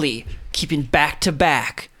slowly, keeping back to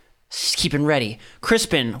back, keeping ready.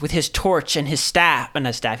 Crispin with his torch and his staff, and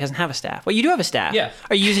a staff. He doesn't have a staff. Well, you do have a staff. Yeah.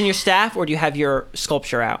 Are you using your staff or do you have your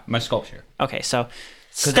sculpture out? My sculpture. Okay, so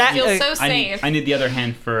that Feels so I need, safe. I need the other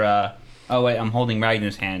hand for. Oh wait, I'm holding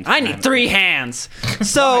Ragnar's hand. I need 3 hands.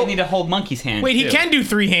 So I need to hold Monkey's hand. Wait, he too. can do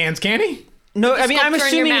 3 hands, can he? no, I mean I'm sculpture in your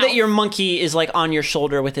assuming that mouth. your monkey is like on your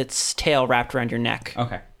shoulder with its tail wrapped around your neck.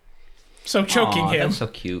 Okay. So choking Aw, him. That's so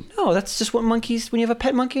cute. No, that's just what monkeys. When you have a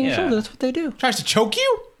pet monkey on your Yeah. shoulder, that's what they do. Tries to choke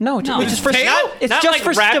you? No, it's just for tail? it's Not just like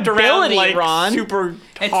for wrapped stability, around, like, Ron. super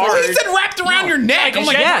It's hard. like- He said wrapped around your neck. I'm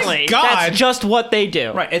like, Yes, oh my Exactly. god. that's just what they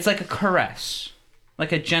do. Right, it's like a caress.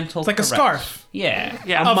 Like a gentle It's like a caress. scarf. Yeah.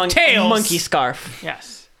 Yeah. Of tails. Monkey scarf.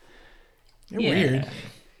 Yes. You're Yeah. weird.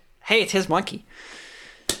 Hey, it's his monkey.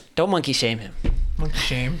 Don't monkey shame him. Monkey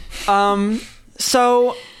shame.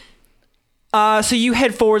 So you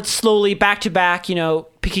head forward slowly, back to back,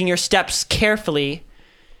 picking your steps carefully.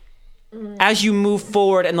 As you move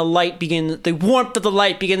forward and the warmth of the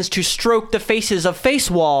light begins to stroke the faces of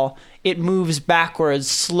Face Wall, it moves backwards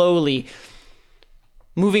slowly,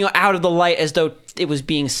 moving out of the light as though it was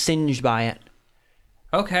being singed by it.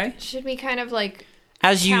 Okay. Should we kind of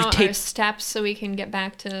As you count our take steps so we can get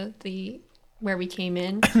back to where we came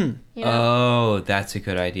in? You know? Oh, that's a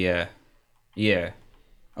good idea. Yeah.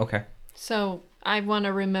 Okay. So I want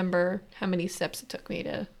to remember how many steps it took me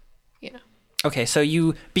to, Okay, so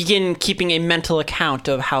you begin keeping a mental account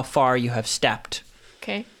of how far you have stepped.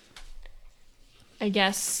 Okay. I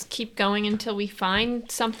guess keep going until we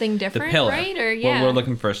find something The different, pillar. right? Or What we're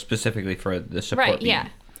looking for specifically for the support. right, beam. yeah.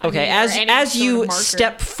 Okay, I mean, or any as sort you of marker.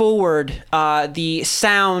 step forward, the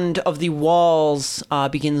sound of the walls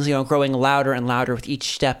begins, growing louder and louder with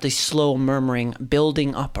each step. The slow murmuring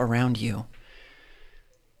building up around you.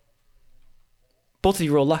 Both of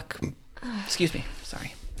you roll luck. Excuse me.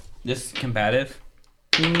 Sorry. This is combative.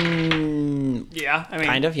 Yeah. I mean,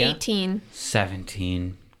 Kind of, yeah. 18.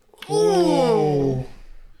 17.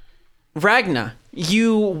 Ragna,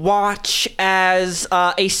 you watch as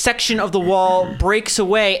a section of the wall breaks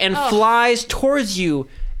away and flies towards you.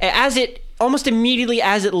 As it almost immediately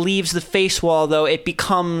as it leaves the face wall, though, it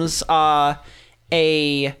becomes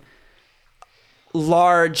a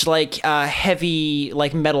large, like heavy,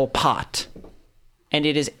 like metal pot, and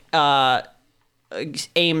it is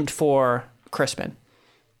aimed for Crispin,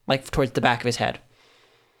 like towards the back of his head.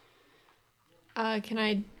 Can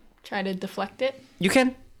I try to deflect it? You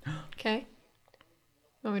can. Okay.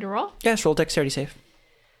 Want me to roll? Yes, roll dexterity save.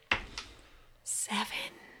 7.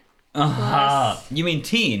 You mean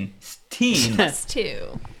teen? Teen. Plus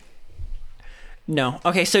 2. No.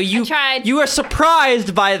 Okay, so you tried. you are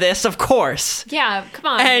surprised by this, of course. Yeah, come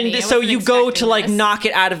on. And Vinny, I so wasn't you go to expecting like this. knock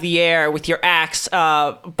it out of the air with your axe,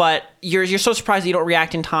 but you're so surprised that you don't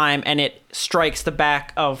react in time, and it strikes the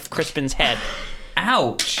back of Crispin's head,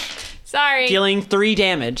 Ouch. Sorry. dealing 3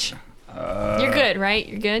 damage. You're good, right?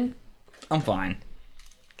 You're good? I'm fine.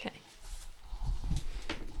 Okay.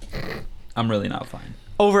 I'm really not fine.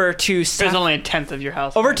 Over to There's only a tenth of your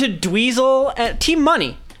health. over to Dweezil and Team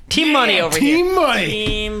Money. Team Money over here. Team money.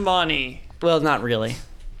 Team Money. Well, not really.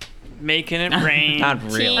 Making it rain. Not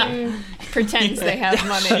really. Team pretends they have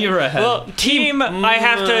money. Shira has. Well, team, I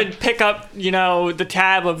have to pick up, the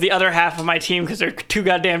tab of the other half of my team because they're too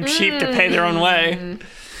goddamn cheap to pay their own way.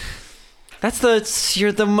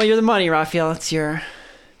 You're the money, Raphael. It's your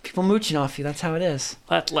people mooching off you. That's how it is.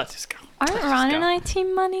 Let's just go. Aren't Ron and I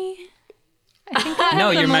Team Money? I think I No,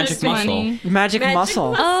 have the you're most Magic Muscle. money. Magic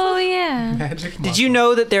muscle. Oh yeah. Magic Did you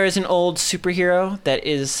know that there is an old superhero that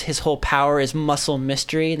is his whole power is muscle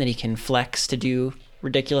mystery, and that he can flex to do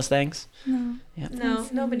ridiculous things? No,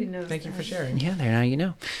 nobody knows. Thank you for sharing. Yeah, there now you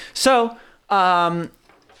know. So,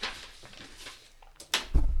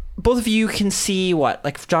 both of you can see what?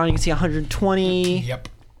 Like John, you can see 120. Yep.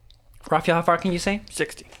 Raphael, how far can you say?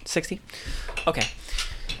 60. 60? Okay.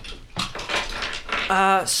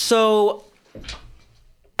 So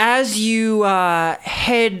as you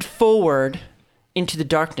head forward into the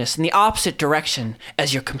darkness in the opposite direction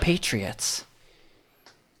as your compatriots,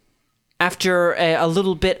 after a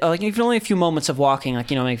little bit, like even only a few moments of walking,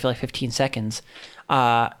 maybe for like 15 seconds,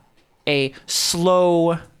 a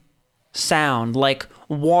slow sound like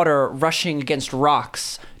water rushing against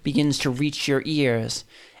rocks begins to reach your ears,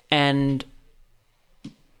 and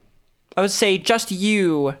I would say just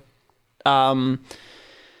you,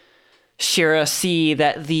 Shira, see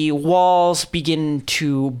that the walls begin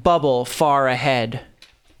to bubble far ahead,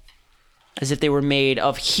 as if they were made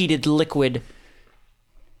of heated liquid.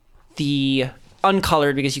 The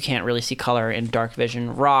uncolored, because you can't really see color in dark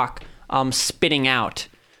vision, rock spitting out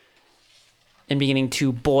and beginning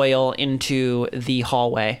to boil into the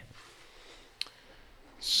hallway.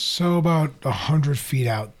 So about 100 feet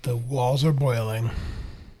out, the walls are boiling.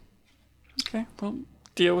 Okay, well,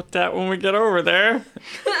 deal with that when we get over there.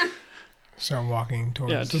 So I'm walking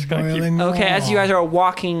towards Yeah, the just gotta keep- boiling wall. Okay, as you guys are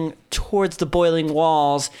walking towards the boiling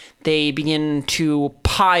walls, they begin to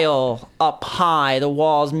pile up high, the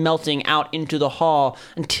walls melting out into the hall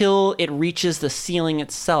until it reaches the ceiling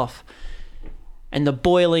itself. And the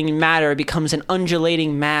boiling matter becomes an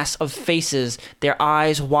undulating mass of faces, their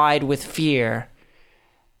eyes wide with fear,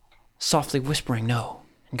 softly whispering no,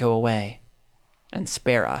 and go away, and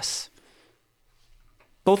spare us.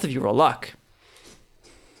 Both of you roll luck.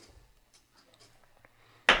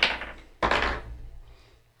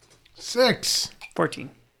 Six. 14.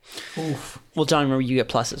 Well, John, remember you get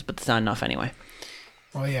pluses, but that's not enough anyway.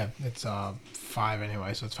 Well, yeah, it's 5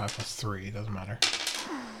 anyway, so it's 5 plus 3. It doesn't matter.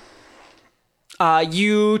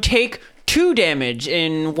 You take 2 damage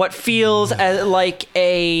in what feels like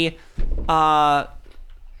a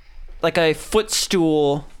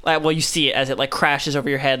footstool. Well, you see it as it like crashes over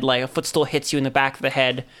your head, like a footstool hits you in the back of the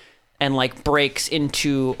head and like breaks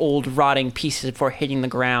into old rotting pieces before hitting the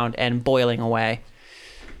ground and boiling away.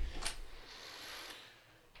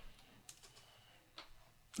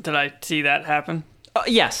 Did I see that happen?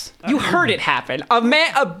 Yes, you heard it happen.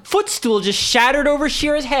 A footstool just shattered over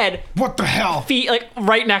Shira's head, What the hell? feet like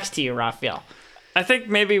right next to you, Raphael. I think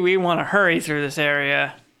maybe we want to hurry through this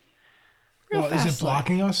area. Well, is it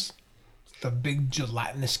blocking us? The big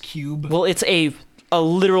gelatinous cube? Well, it's a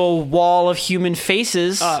literal wall of human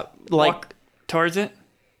faces. Walk towards it?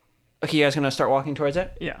 Okay, you guys gonna start walking towards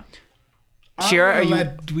it? Yeah. Shira, are I'm you? gonna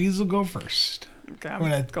let Dweezil go first. Okay, I'm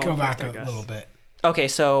gonna going go first, back I a guess. little bit. Okay,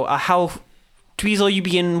 so how, Dweezil, you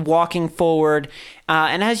begin walking forward,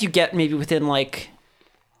 and as you get maybe within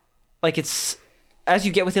as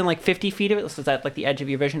you get within like 50 feet of it, so that's like the edge of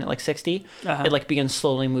your vision at like 60, Uh-huh. it like begins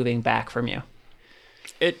slowly moving back from you.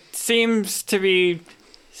 It seems to be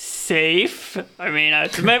safe. I mean,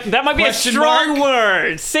 that might be a Question strong mark?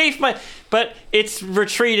 word. Safe, but it's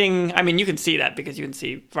retreating. I mean, you can see that because you can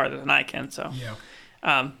see farther than I can. So,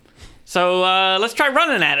 Yeah. so let's try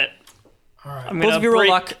running at it. All right. I'm Both gonna of you roll break-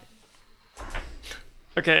 luck.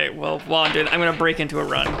 Okay, well, while I'm doing that, I'm gonna break into a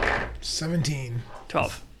run. 17.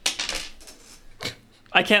 12.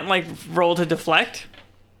 I can't roll to deflect.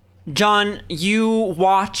 John, you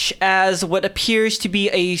watch as what appears to be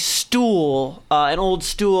a stool, an old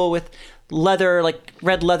stool with leather,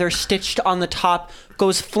 red leather stitched on the top,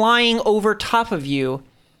 goes flying over top of you,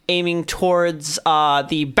 aiming towards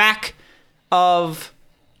the back of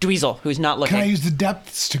Dweezil, who's not looking. Can I use the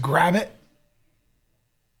depths to grab it?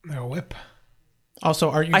 No whip.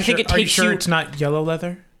 Also, are you I think sure, it are you takes sure you- it's not yellow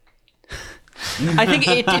leather? I think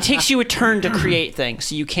it takes you a turn to create things,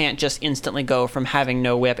 so you can't just instantly go from having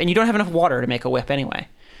no whip, and you don't have enough water to make a whip anyway.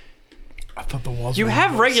 I thought the walls You were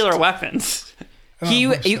have moist. regular weapons. I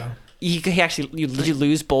don't think so. Did you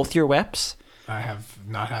lose both your whips? I have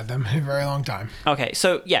not had them in a very long time. Okay,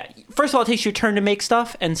 so yeah, first of all, it takes you a turn to make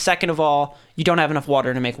stuff, and second of all, you don't have enough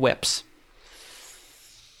water to make whips.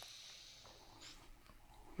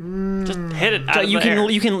 Just hit it out of You the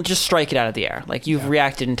air. can just strike it out of the air. Like you've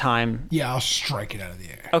reacted in time. Yeah, I'll strike it out of the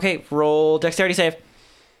air. Okay, roll dexterity save.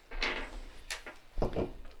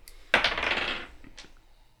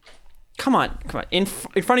 Come on. In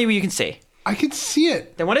front of you can see. I can see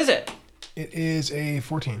it. Then what is it? It is a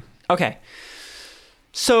 14. Okay.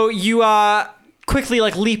 So you quickly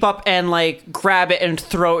leap up and grab it and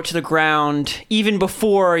throw it to the ground. Even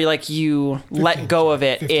before you let go of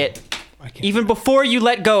it, 15. I can't. even before you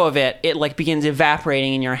let go of it, it begins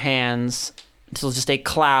evaporating in your hands until it's just a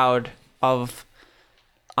cloud of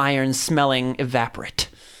iron-smelling evaporate.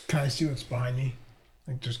 Can I see what's behind me?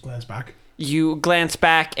 Just glance back. You glance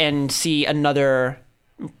back and see another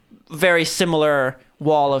very similar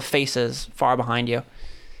wall of faces far behind you.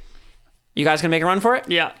 You guys gonna make a run for it?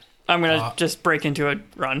 Yeah, I'm gonna just break into a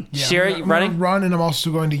run. Yeah, Shira, I'm you gonna running? run, and I'm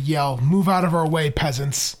also going to yell, "Move out of our way,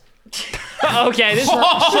 peasants!" Okay, this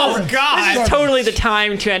is totally the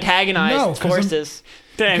time to antagonize No, 'cause I'm- forces.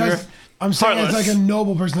 Dang, Because I'm saying heartless. it's like a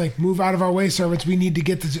noble person, move out of our way, servants. We need to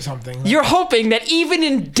get to something. You're hoping that even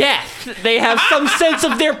in death, they have some sense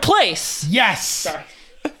of their place. Yes.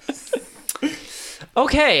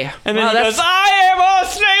 Okay, and then well, he goes, "I am a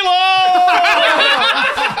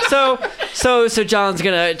Snailor!" so John's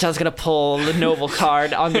gonna pull the noble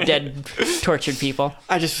card on the dead, tortured people.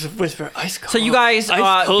 I just whisper, "Ice cold." So you guys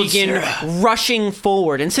Ice cold begin Sarah. rushing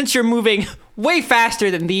forward, and since you're moving way faster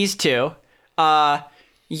than these two,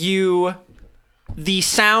 the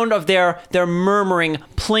sound of their murmuring,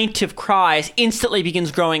 plaintive cries instantly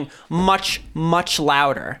begins growing much, much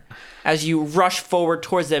louder. As you rush forward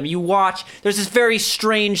towards them, you watch. There's this very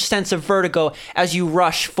strange sense of vertigo as you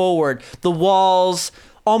rush forward. The walls,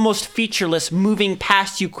 almost featureless, moving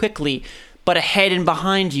past you quickly. But ahead and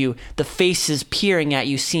behind you, the faces peering at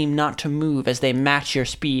you seem not to move as they match your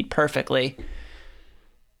speed perfectly.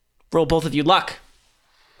 Roll both of you luck.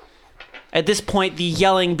 At this point, the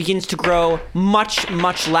yelling begins to grow much,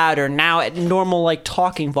 much louder, now at normal,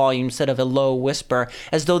 talking volume instead of a low whisper,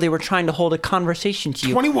 as though they were trying to hold a conversation to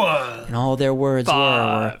you. 21. And all their words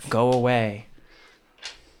were, "Go away."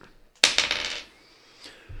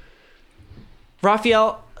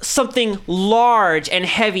 Raphael, something large and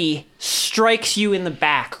heavy strikes you in the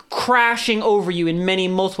back, crashing over you in many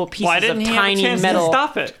multiple pieces Why of didn't he have a tiny chance metal. to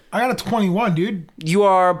stop it? I got a 21, dude. You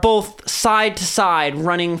are both side to side,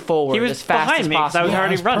 running forward He was as fast behind as me 'cause I possible. was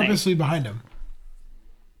already running. Purposely behind him.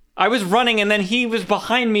 I was running, and then he was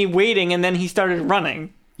behind me waiting, and then he started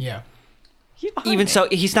running. Yeah. Even so,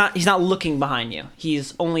 he's not looking behind you.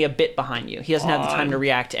 He's only a bit behind you. He doesn't have the time to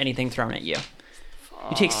react to anything thrown at you.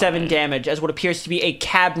 You take 7 damage as what appears to be a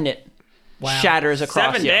cabinet shatters across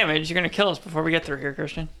 7 you. damage. You're gonna kill us before we get through here,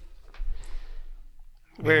 Christian.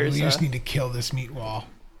 Where's We just need to kill this meat wall.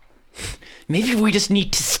 Maybe we just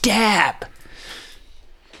need to stab.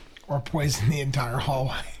 Or poison the entire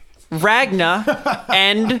hallway. Ragna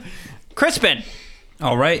and Crispin,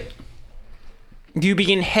 All right. you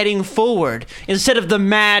begin heading forward instead of the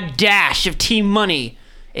mad dash of Team Money.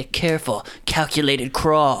 A careful, calculated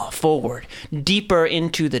crawl forward, deeper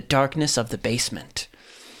into the darkness of the basement.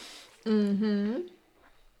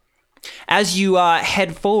 As you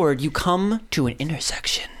head forward, you come to an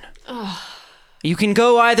intersection. You can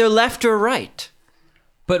go either left or right.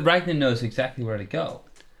 But Ragnar knows exactly where to go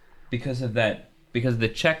because of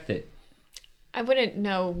the check that. I wouldn't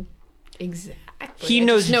know exactly. He I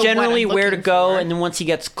knows just know what generally I'm where to looking go, for. and then once he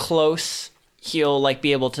gets close, he'll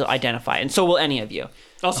be able to identify. And so will any of you.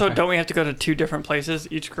 Also, don't we have to go to 2 different places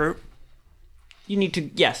each group? You need to,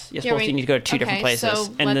 yes, Yeah, both we- you need to go to two different okay, places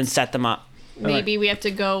so and then let's- set them up. Maybe we have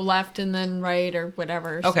to go left and then right or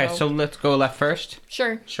whatever. Okay, so let's go left first.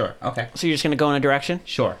 Sure. Sure. Okay. So you're just going to go in a direction?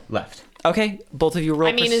 Sure. Left. Okay, both of you roll.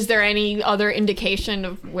 I mean, is there any other indication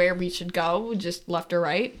of where we should go? Just left or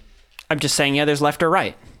right? I'm just saying, yeah, there's left or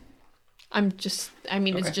right.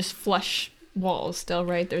 It's just flush walls still,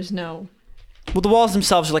 right? There's no. Well, the walls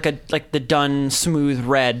themselves are like the dun, smooth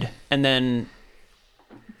red, and then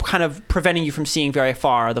kind of preventing you from seeing very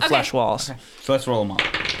far are the flesh walls. Okay. So let's roll them up.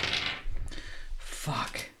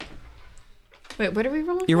 Fuck. Wait, what are we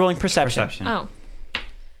rolling? You're rolling perception. Perception. Oh,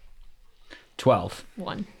 12.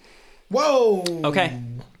 1. Whoa. Okay.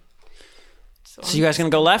 So you guys gonna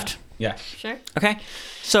go left? Yeah. Sure. Okay.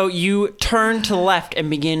 So you turn to the left and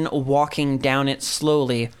begin walking down it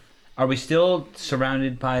slowly. Are we still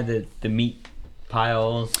surrounded by the meat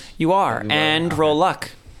piles? You are, We were, and okay. roll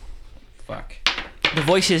luck. Fuck. The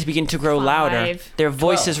voices begin to grow louder. 5. Their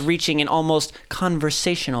voices reaching an almost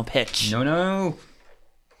conversational pitch. No.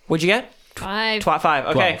 What'd you get? 5. 5.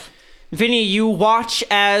 Okay. 12. Vinny, you watch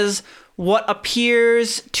as what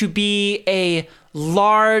appears to be a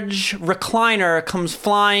large recliner comes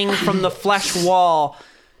flying from the flesh wall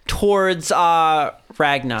towards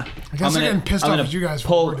Ragna. I guess I'm getting pissed off at you guys.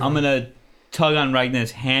 I'm gonna tug on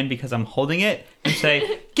Ragnar's hand because I'm holding it and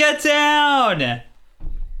say, "Get down!"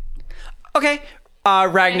 Okay.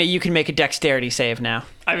 Ragna, you can make a dexterity save now.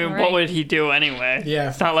 I mean, Alright. what would he do anyway?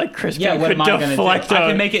 Yeah. It's not like Crispin Yeah, what could am I gonna do? deflect I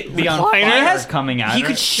can make it be on fire coming at He her.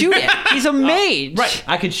 could shoot it. He's a mage. Right,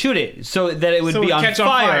 I could shoot it so that it would So be it on catch on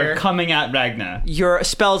fire fire. coming at Ragnar. Your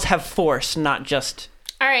spells have force, not just...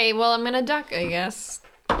 All right, well, I'm going to duck, I guess.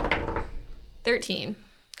 13.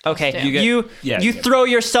 Okay, You get- you throw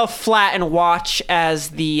yourself flat and watch as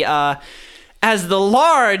the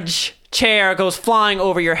large chair goes flying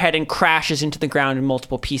over your head and crashes into the ground in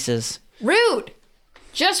multiple pieces. Rude.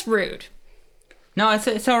 Just rude. No,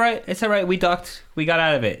 it's all right. It's all right. We ducked. We got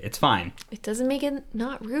out of it. It's fine. It doesn't make it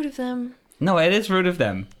not rude of them. No, it is rude of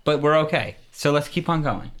them, but we're okay. So let's keep on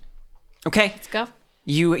going. Okay, Let's go.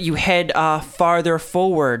 you head farther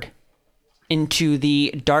forward into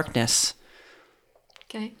the darkness.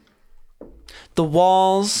 Okay. The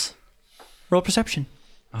walls... Roll perception.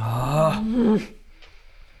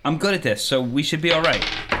 I'm good at this, so we should be all right.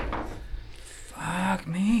 Fuck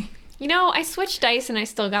me. You know, I switched dice and I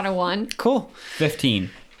still got a 1. Cool. 15.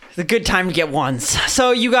 It's a good time to get ones.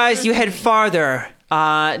 So you guys, you head farther,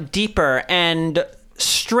 deeper, and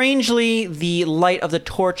strangely, the light of the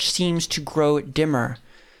torch seems to grow dimmer.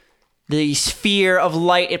 The sphere of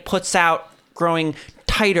light it puts out growing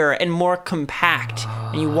tighter and more compact.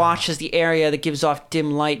 And you watch as the area that gives off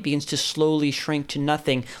dim light begins to slowly shrink to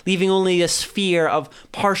nothing, leaving only a sphere of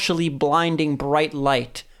partially blinding bright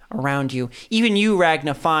light around you. Even you,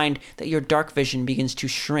 Ragna, find that your dark vision begins to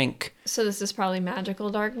shrink. So this is probably magical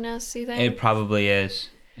darkness, you think? It probably is.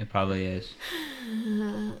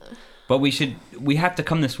 But we have to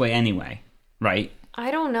come this way anyway, right?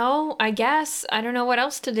 I don't know. I guess. I don't know what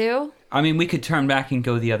else to do. I mean, we could turn back and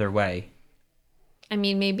go the other way. I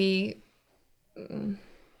mean, maybe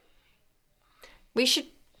we should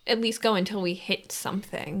at least go until we hit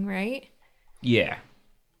something, right? Yeah.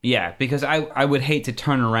 Yeah, because I would hate to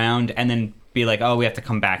turn around and then be like, oh, we have to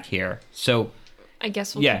come back here. So, I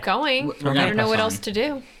guess we'll Yeah. keep going. We're I gonna don't know press what on. else to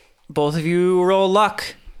do. Both of you roll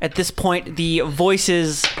luck. At this point, the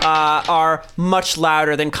voices are much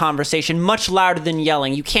louder than conversation, much louder than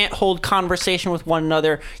yelling. You can't hold conversation with one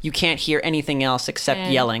another. You can't hear anything else except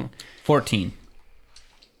And- yelling. 14.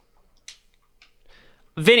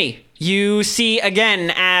 Vinny, you see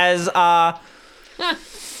again as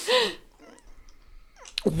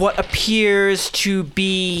what appears to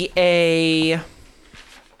be a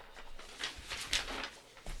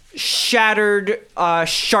shattered,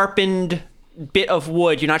 sharpened bit of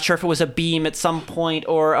wood. You're not sure if it was a beam at some point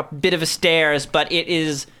or a bit of a stairs, but it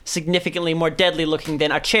is significantly more deadly looking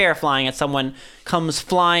than a chair flying at someone comes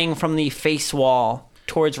flying from the face wall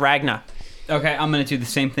towards Ragna. Okay, I'm going to do the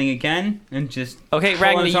same thing again and just... Okay, pull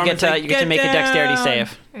Ragna, on his you arm get and to say, "Get make a dexterity down!"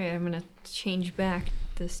 save. All right, I'm going to change back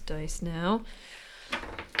this dice now.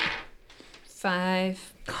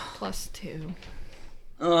 5 plus 2.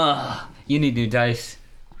 Ugh, you need new dice.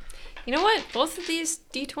 You know what? Both of these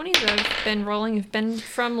D20s that I've been rolling have been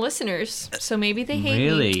from listeners, so maybe they hate me.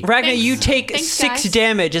 Really? Ragna, Thanks. you take Thanks, 6 guys.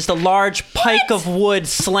 damage as the large pike of wood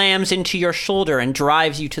slams into your shoulder and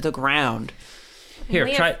drives you to the ground. Here,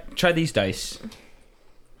 only try these dice.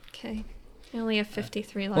 Okay. I only have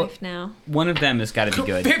 53 life now. One of them has got to be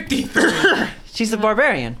good. 53. She's the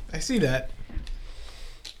barbarian. I see that.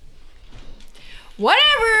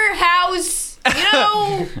 Whatever, house!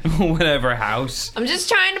 Whatever house. I'm just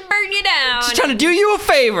trying to burn you down. Just trying to do you a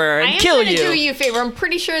favor and I am kill trying you. to do you a favor. I'm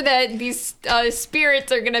pretty sure that these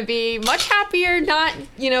spirits are gonna be much happier not,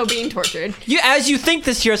 being tortured. As you think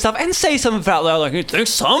this to yourself and say something out loud, like, I think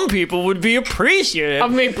some people would be appreciative.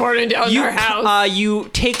 Of me burning down their house. You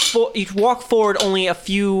walk forward only a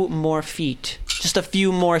few more feet, just a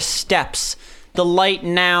few more steps. The light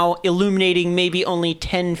now illuminating maybe only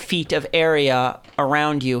 10 feet of area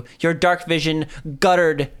around you. Your dark vision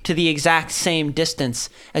guttered to the exact same distance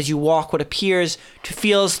as you walk what appears to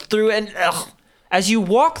feels through as you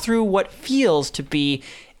walk through what feels to be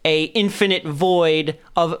a infinite void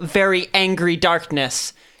of very angry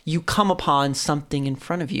darkness, you come upon something in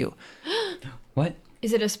front of you. What?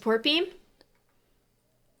 Is it a support beam?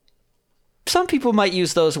 Some people might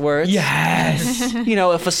use those words. Yes.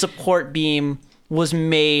 If a support beam was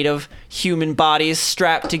made of human bodies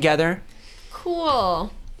strapped together.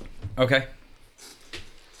 Cool. Okay.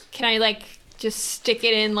 Can I just stick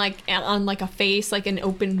it in on a face, like an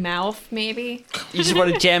open mouth, maybe? You just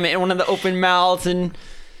want to jam it in one of the open mouths and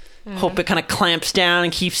hope it kind of clamps down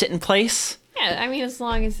and keeps it in place. Yeah, I mean, as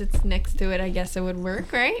long as it's next to it, I guess it would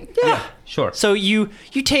work, right? Yeah. Sure. So you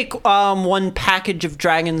take one package of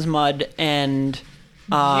dragon's mud and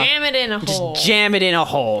Jam it in a hole. jam it in a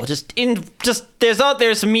hole.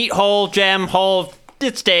 There's a meat hole, jam hole.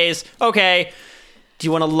 It stays. Okay. Do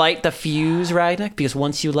you want to light the fuse, Ragnak? Because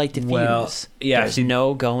once you light the fuse, there's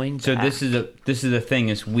no going back. So this is the thing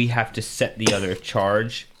is we have to set the other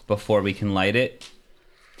charge before we can light it.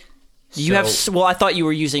 I thought you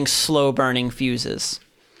were using slow burning fuses.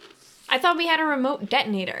 I thought we had a remote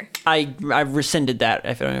detonator. I rescinded that.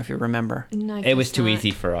 I don't know if you remember. No, I It was guess too not.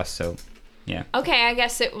 easy for us, so yeah. Okay, I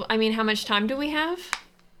guess how much time do we have?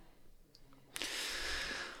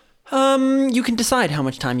 You can decide how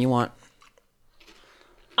much time you want.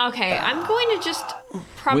 Okay, I'm going to just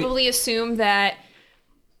probably assume that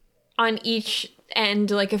on each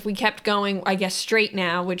end, if we kept going, I guess straight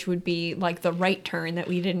now, which would be the right turn that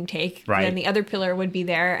we didn't take, Right. then the other pillar would be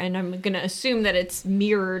there, and I'm going to assume that it's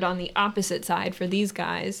mirrored on the opposite side for these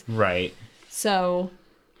guys. Right. So,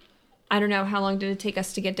 I don't know, how long did it take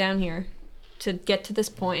us to get down here? To get to this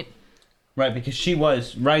point? Right,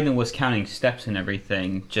 because Ragnar was counting steps and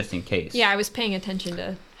everything just in case. Yeah, I was paying attention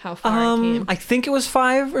to how far I came. I think it was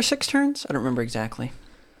 5 or 6 turns. I don't remember exactly.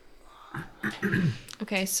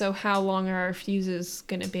 Okay, so how long are our fuses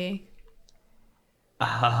gonna be?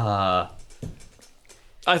 I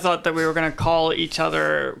thought that we were gonna call each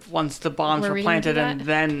other once the bombs Were were we gonna do planted and that?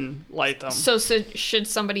 then light them. So should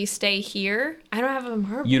somebody stay here? I don't have a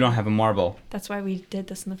marble. You don't have a marble. That's why we did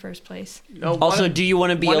this in the first place. No, Also, one- do you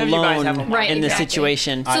want to be one of you guys alone have a mark. Right, in this exactly.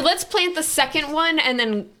 situation? So let's plant the second one and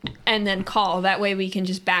then call. That way we can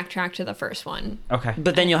just backtrack to the first one. Okay.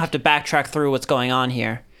 But then you'll have to backtrack through what's going on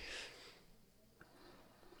here.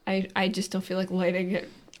 I just don't feel like lighting it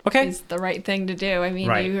Okay. is the right thing to do. I mean,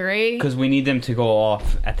 Right. do you agree? Because we need them to go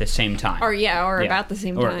off at the same time. Or Yeah. about the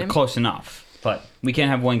same Or time. close enough. But we can't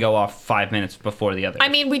have one go off 5 minutes before the other. I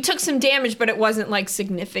mean, we took some damage, but it wasn't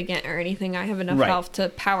significant or anything. I have enough Right. health to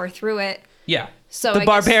power through it. yeah. So The I guess-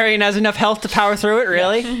 barbarian has enough health to power through it,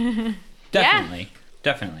 really? Definitely.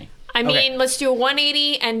 Definitely. I mean, Okay. let's do a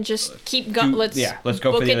 180 and just keep going. Let's let's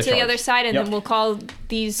go book for the it other to the charge. other side, and Yep. then we'll call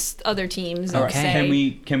these other teams and All right. say,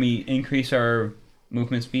 Can we increase our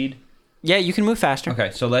movement speed? Yeah, you can move faster.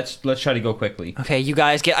 Okay, so let's try to go quickly. Okay, you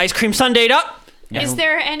guys get ice cream sundaed up. Is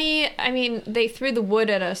there any? I mean, they threw the wood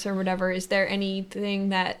at us or whatever. Is there anything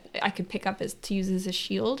that I could pick up to use as a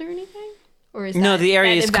shield or anything? Or is No, that- the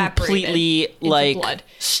area that is evaporated completely into blood?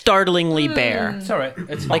 startlingly bare. It's all right.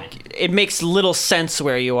 It's fine. It makes little sense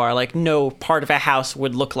where you are. No part of a house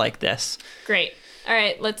would look like this. Great. All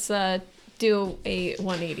right, let's do a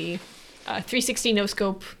 180, 360 no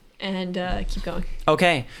scope, and keep going.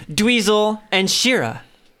 Okay, Dweezil and Shira,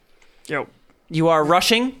 Yo. you are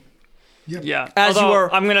rushing. Yeah. As you Although,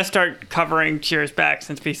 are- I'm gonna start covering Cheer's back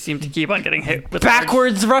since we seem to keep on getting hit with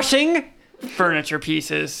Backwards rushing. large furniture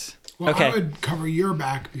pieces. Well, Okay. I would cover your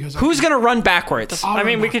back because Who's gonna run backwards? I'll I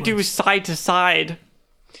mean, run we could do backwards. side to side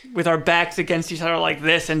with our backs against each other like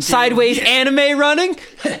this and do- Sideways anime running.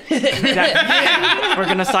 Yeah. We're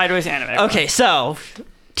gonna sideways anime. Okay, so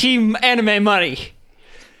team anime money.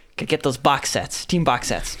 Could get those box sets, team box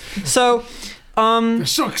sets. So, They're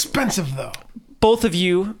so expensive though. both of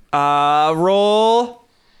you roll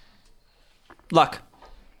luck.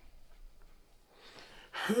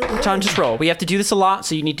 John, just roll. We have to do this a lot,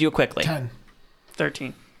 so you need to do it quickly. 10.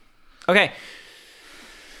 13. Okay.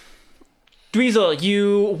 Dweezil,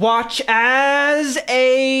 you watch as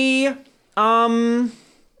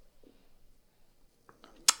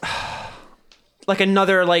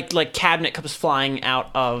another like cabinet comes flying out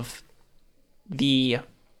of the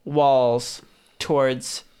walls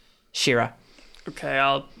towards Shira. Okay,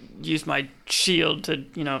 I'll use my shield to,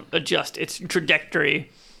 adjust its trajectory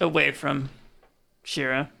away from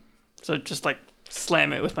Shira. So just like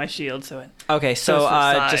slam it with my shield so it Okay, so goes to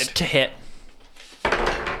the side. just to hit.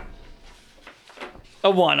 A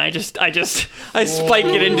 1. I spike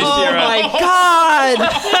it into Oh Shira. my god!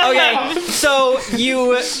 Okay, so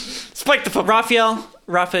you Spike the foot. Raphael,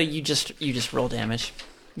 you just roll damage.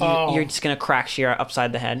 You're just gonna crack Shira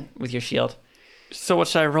upside the head with your shield. So what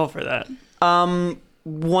should I roll for that?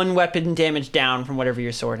 1 weapon damage down from whatever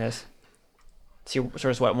your sword is. So your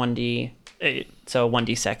sword is what, 1d? 8. So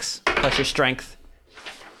 1d6 plus your strength.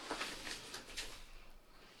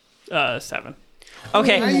 7.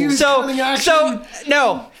 Okay, I use so cunning action.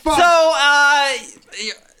 no, Fuck.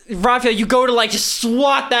 Raphael, you go to like just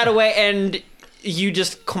swat that away, and you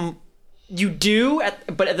just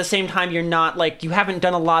but at the same time you're not like, you haven't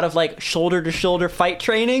done a lot of like shoulder to shoulder fight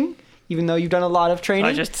training, even though you've done a lot of training.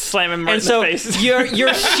 I just slam him right And in so the face.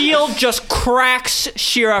 your shield just cracks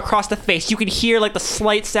Shira across the face. You can hear like the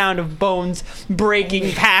slight sound of bones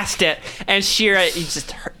breaking past it. And Shira,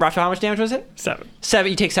 Raphael, how much damage was it? 7. 7.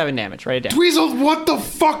 You take 7 damage. Write it down. Dweezil, what the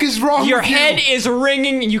fuck is wrong Your with you? head is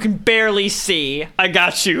ringing and you can barely see. I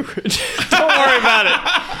got you. Don't worry about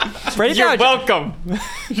it. Write it You're down. welcome.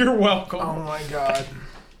 You're welcome. Oh my god.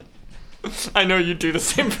 I know you do the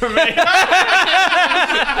same for me.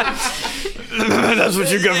 That's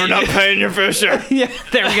what you get for not paying your fair share. Yeah,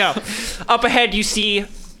 there we go. Up ahead, you see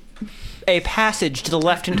a passage to the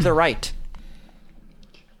left and to the right.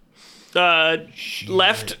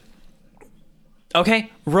 Left.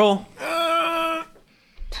 Okay, roll. I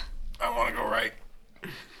want to go right.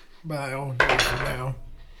 But I won't do it for now.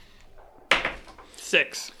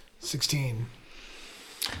 6. 16.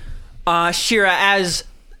 Shira, as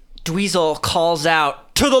Dweezil calls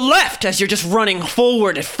out, "To the left!" as you're just running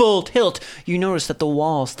forward at full tilt, you notice that the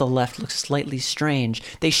walls to the left look slightly strange.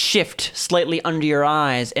 They shift slightly under your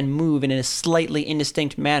eyes and move in a slightly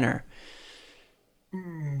indistinct manner.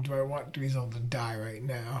 Do I want Dweezil to die right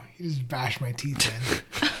now? He just bashed my teeth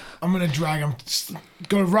in. I'm gonna drag him.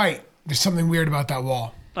 Go right. There's something weird about that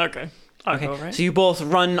wall. Okay. I'll go Okay, right. so you both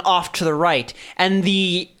run off to the right, and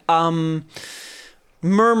the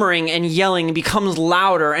murmuring and yelling becomes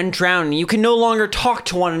louder and drowning. You can no longer talk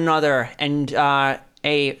to one another, and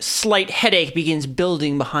a slight headache begins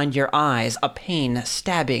building behind your eyes, a pain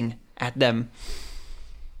stabbing at them.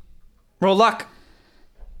 Roll luck.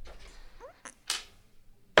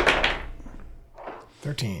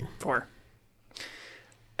 13. 4.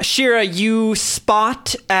 Shira, you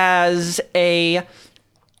spot as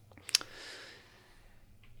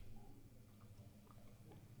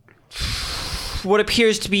what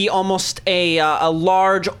appears to be almost a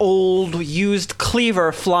large old used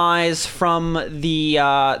cleaver flies from the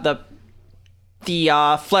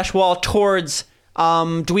flesh wall towards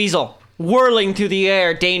Dweezil, whirling through the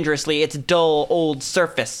air dangerously, its dull old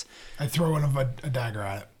surface. I throw a dagger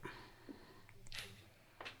at it.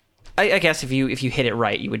 I guess if you hit it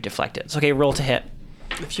right, you would deflect it. It's okay. Roll to hit.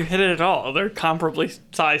 If you hit it at all, they're comparably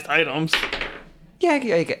sized items. Yeah,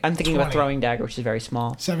 I'm thinking about 20. throwing dagger, which is very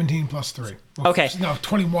small. 17 plus 3. Well, Okay. No,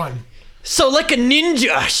 21. So, like a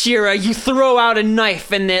ninja, Shira, you throw out a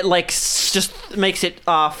knife, and it just makes it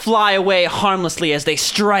fly away harmlessly as they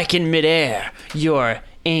strike in midair. Your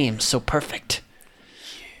aim so perfect.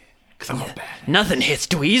 Because I'm not bad. Nothing hits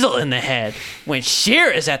Dweezil in the head when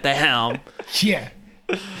Shira's at the helm. Yeah.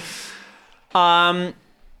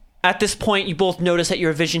 At this point, you both notice that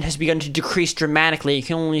your vision has begun to decrease dramatically. You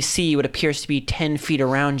can only see what appears to be 10 feet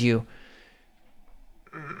around you.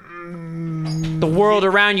 The world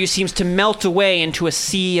around you seems to melt away into a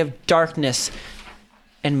sea of darkness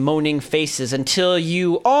and moaning faces until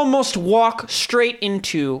you almost walk straight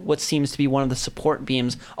into what seems to be one of the support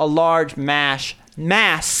beams, a large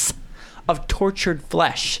mass of tortured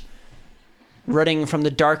flesh running from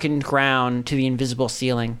the darkened ground to the invisible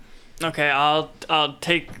ceiling. Okay, I'll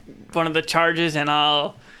take one of the charges and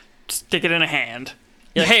I'll stick it in a hand.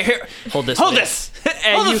 You're like, hey, here, hold this. Hold please." this!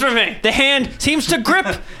 And Hold this for me! The hand seems to grip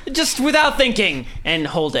just without thinking and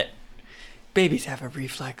hold it. Babies have a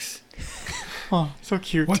reflex. Oh, so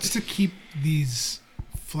cute. What's to keep these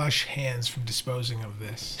flesh hands from disposing of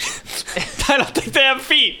this? I don't think they have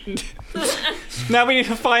feet. Now we need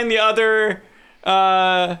to find the other.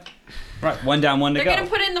 Right, one down, one to They're go. gonna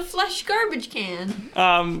put it in the flesh garbage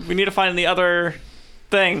can. We need to find the other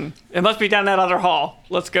thing. It must be down that other hall.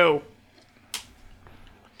 Let's go.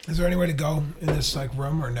 Is there any way to go in this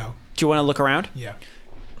room or no? Do you want to look around? Yeah.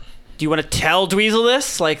 Do you want to tell Dweezil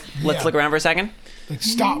this? Like, let's Yeah. look around for a second. Like,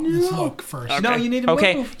 stop. Let's look first. No, you need to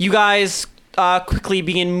Okay, move. you guys quickly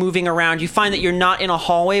begin moving around. You find that you're not in a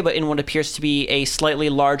hallway, but in what appears to be a slightly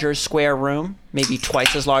larger square room, maybe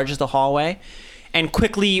twice as large as the hallway. And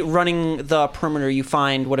quickly running the perimeter, you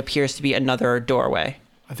find what appears to be another doorway.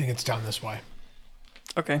 I think it's down this way.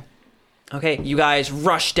 Okay. Okay, you guys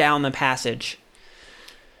rush down the passage.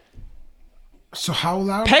 So how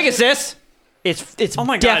loud? Pegasus! It's Oh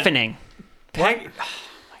my God. deafening.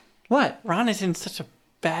 What? Ron is in such a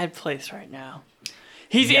bad place right now.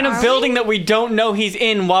 He's in a building that we don't know he's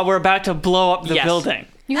in while we're about to blow up the Yes. building.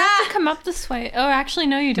 You have to come up this way. Oh, actually,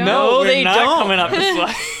 no, you don't. No, we're they not don't. coming up this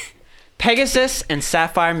way. Pegasus and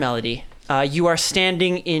Sapphire Melody, you are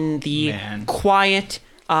standing in the Man. quiet,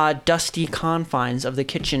 dusty confines of the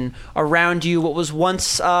kitchen. Around you, what was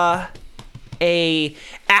once a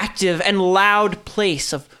active and loud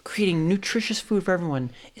place of creating nutritious food for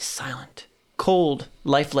everyone is silent, cold,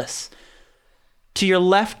 lifeless. To your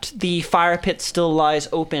left, the fire pit still lies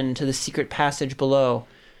open to the secret passage below.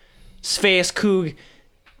 Sveas Kug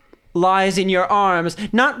lies in your arms,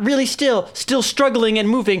 not really still struggling and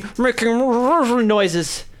moving, making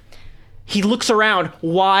noises. He looks around,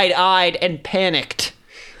 wide-eyed and panicked.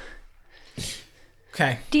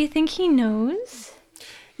 Okay. Do you think he knows?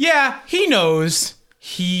 Yeah, he knows.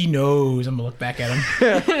 He knows. I'm gonna look back at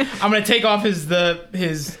him. I'm gonna take off his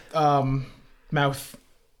mouth.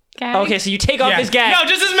 Gag? Okay, so you take off his gag. No,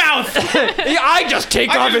 just his mouth. I just take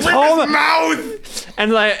off his rip whole his mouth.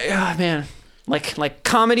 and like, oh man, like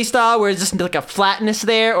comedy style, where it's just like a flatness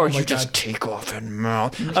there, or you just God. take off his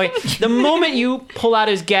mouth. Okay, the moment you pull out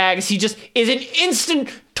his gags, he just is an instant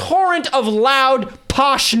torrent of loud,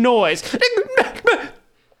 posh noise.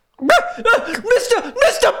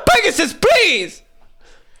 Mr. Pegasus, please.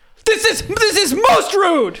 This is most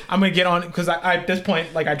rude. I'm gonna get on because I at this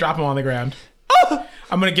point, like, I drop him on the ground.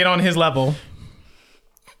 I'm gonna get on his level,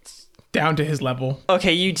 down to his level.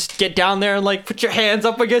 Okay, you just get down there and like put your hands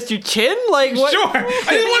up against your chin, like what? Sure. I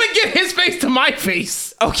didn't want to get his face to my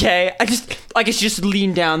face. Okay, I guess just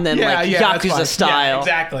lean down then, like that's fine. Yakuza style. Yeah,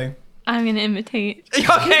 exactly. I'm gonna imitate. Okay,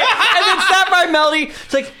 and then Sapphire Melody,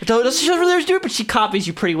 it's like, doesn't really do it, but she copies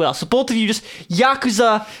you pretty well. So both of you just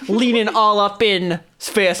Yakuza leaning all up in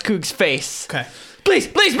Sveas Kug's face. Okay. Please,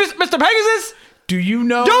 Mr. Pegasus, Do you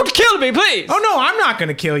know? don't kill me, please. Oh no, I'm not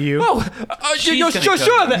gonna kill you. Oh, you're gonna sure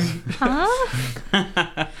kill you. then?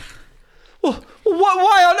 Huh? Well,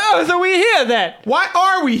 why on earth are we here then? Why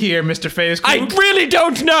are we here, Mr. Fayes? I really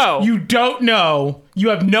don't know. You don't know. You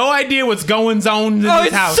have no idea what's going on in Oh, this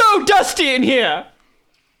it's house. so dusty in here.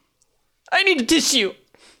 I need a tissue.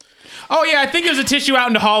 Oh yeah, I think there's a tissue out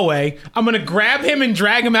in the hallway. I'm gonna grab him and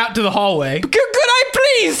drag him out to the hallway. Could I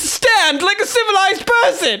please stand like a civilized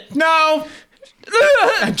person? No.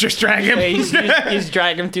 I just drag him. He's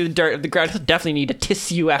dragging him through the dirt of the ground. He'll definitely need a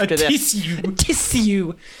tissue after this. Tissue.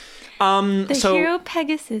 Tissue. The So hero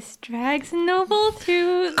Pegasus drags Noble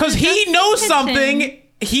through. Because he knows something.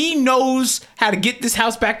 He knows how to get this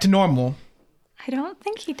house back to normal. I don't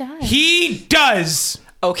think he does. He does.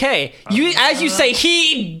 okay, as you say,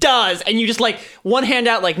 he does, and you just like one hand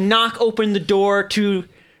out, like knock open the door to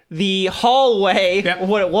the hallway, Yep.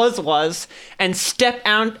 what it was, and step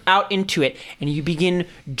out into it, and you begin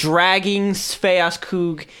dragging Sveas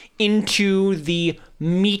Kug into the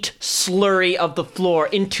meat slurry of the floor,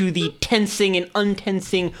 into the tensing and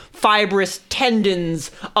untensing fibrous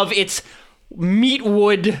tendons of its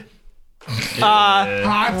meatwood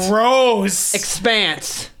Gross.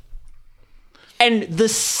 expanse. And the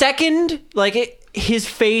second, his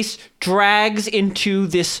face drags into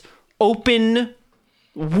this open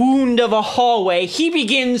wound of a hallway, he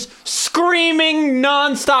begins screaming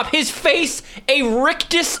nonstop. His face a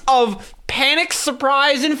rictus of panic,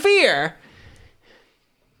 surprise, and fear.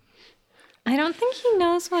 I don't think he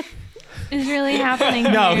knows what is really happening.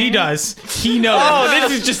 No, here. he does. He knows. Oh,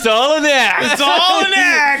 this is just all an act. It's all an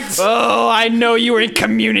act. Oh, I know you were in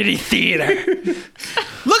community theater.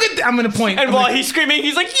 Look at. I'm gonna point. And while he's screaming,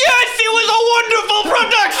 he's like, yes, it was a wonderful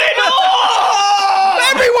production! Oh!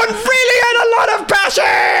 Everyone really had a lot of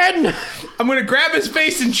passion! I'm gonna grab his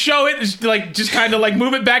face and show it, just kind of like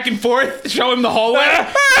move it back and forth, show him the hallway.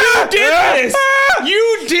 You did this.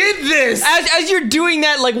 You did this. As you're doing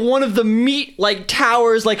that, like one of the meat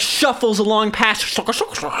towers shuffles along past,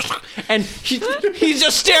 and he's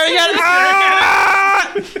just staring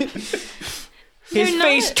at it. His They're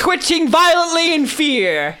face not- twitching violently in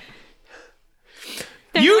fear.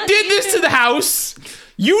 They're You not did this to the house.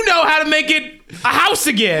 You know how to make it a house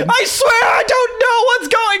again. I swear I don't know what's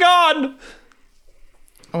going on.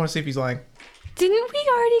 I want to see if he's lying. Didn't we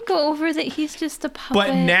already go over that he's just a puppet?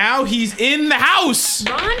 But now he's in the house.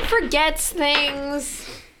 Ron forgets things.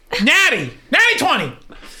 Natty 20.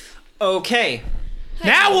 Okay.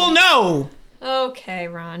 Now we'll know. Okay,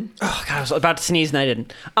 Ron. Oh God, I was about to sneeze and I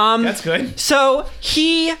didn't. That's good. So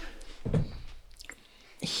he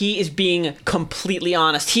is being completely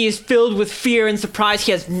honest. He is filled with fear and surprise.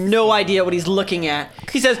 He has no idea what he's looking at.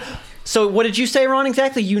 He says, "So what did you say, Ron?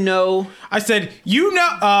 Exactly? You know?" I said,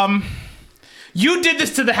 you did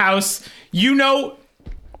this to the house. You know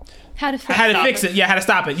How to fix how to fix it. Yeah, how to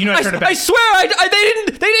stop it. You know how to turn it back. I swear, they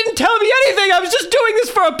didn't tell me anything. I was just doing this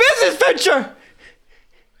for a business venture.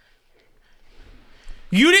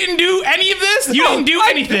 You didn't do any of this? You didn't do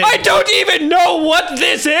anything. I don't even know what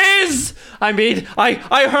this is. I mean,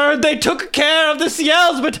 I heard they took care of the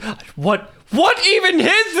Ciels, but what even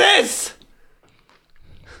is this?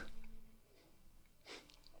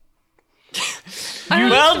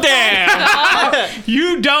 Well, damn.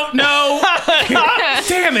 You don't know.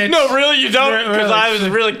 Damn it. No, really, you don't? Because I was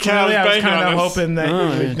really Really, I was banking kind on of this. hoping that you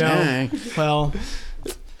would know. Well,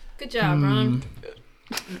 Good job, Ron.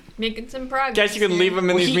 Making some progress. Guess you can leave him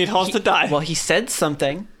in these meat halls to die. Well, he said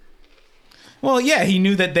something. yeah, he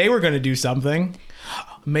knew that they were going to do something.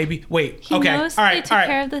 Maybe. Wait. He okay. knows All they right. took All right.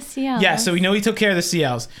 care of the CL. Yeah, so we know he took care of the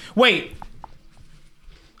CLs. Wait.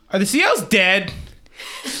 Are the CLs dead?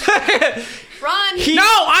 Ron.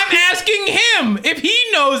 No, I'm asking him if he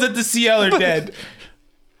knows that the CL are dead.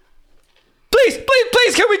 Please,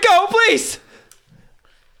 can we go, please?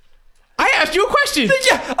 I asked you a question.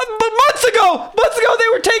 Yeah, but months ago they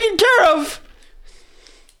were taken care of.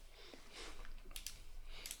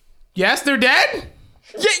 Yes, they're dead?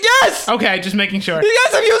 Yes. Okay, just making sure.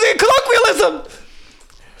 Yes, I'm using a colloquialism.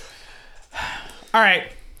 All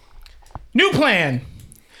right. New plan.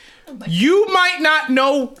 You might not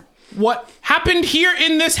know what happened here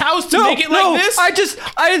in this house to make it like this.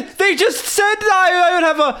 They just said I would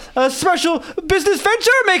have a special business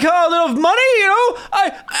venture, make a little money, you know.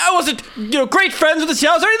 I wasn't, great friends with the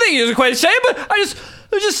Ciels or anything. It wasn't quite the same, but I was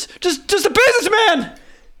just a businessman.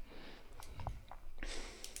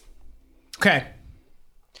 Okay.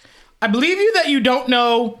 I believe you that you don't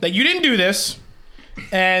know that you didn't do this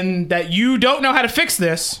and that you don't know how to fix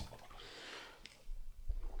this.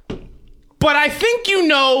 But I think you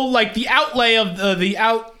know, like, the outlay of the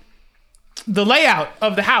layout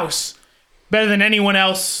of the house better than anyone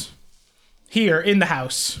else here in the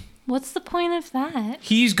house. What's the point of that?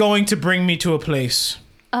 He's going to bring me to a place.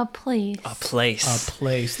 A place. Place. A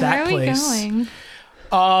place. Where That are we place.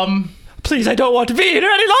 going? Please, I don't want to be here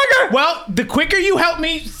any longer. Well, the quicker you help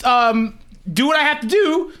me do what I have to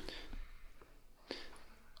do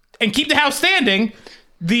and keep the house standing,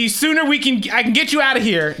 the sooner I can get you out of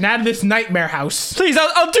here and out of this nightmare house. Please,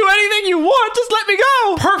 I'll do anything you want. Just let me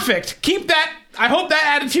go. Perfect. Keep that. I hope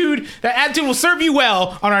that attitude will serve you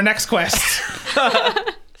well on our next quest.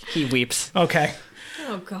 He weeps. Okay.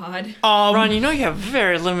 Oh, God. Ron, you know you have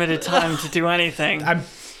very limited time to do anything. I'm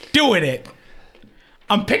doing it.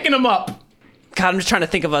 I'm picking them up. God, I'm just trying to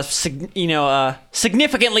think of a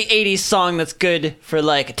significantly 80s song that's good for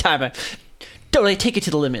like a time. Don't really take it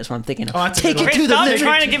to the limit is what I'm thinking of. Oh, that's a Take good it one. to the Stop limit.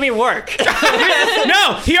 trying to give me work. No,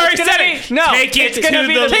 he already said it. No, Take it it's to gonna the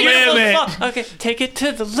be the limit. Okay, take it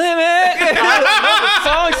to the limit. I don't know the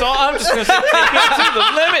song, so I'm just gonna say take it to the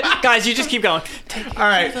limit. Guys, you just keep going. All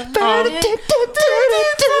right. That's not. Let's take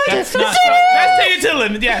it to the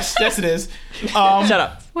limit. Yes, it is. Shut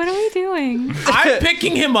up. What are we doing? I'm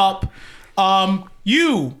picking him up. I'm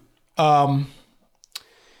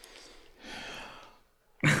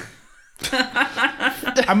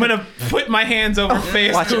gonna put my hands over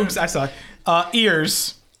face. watch it. Oops, I saw it.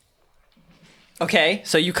 Ears. Okay,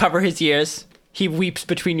 so you cover his ears. He weeps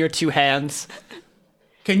between your two hands.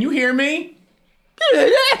 Can you hear me?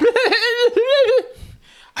 I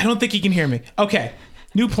don't think he can hear me. Okay,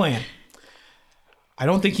 new plan. I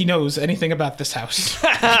don't think he knows anything about this house.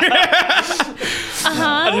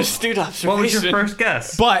 Understood observation. What was your first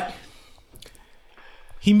guess? But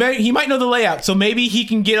he might know the layout, so maybe he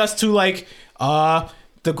can get us to like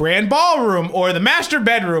the grand ballroom or the master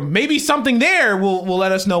bedroom. Maybe something there will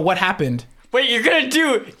let us know what happened. Wait, you're gonna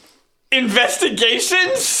do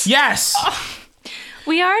investigations? Yes.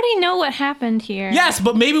 We already know what happened here. Yes,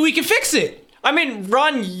 but maybe we can fix it. I mean,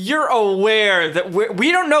 Ron, you're aware that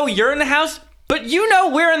we don't know you're in the house, but you know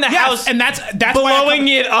we're in the Yes, house. and that's blowing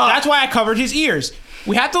it up. That's why I covered his ears.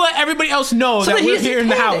 We have to let everybody else know that that he we're doesn't here in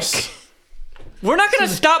the panic. house. We're not gonna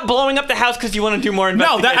stop blowing up the house because you want to do more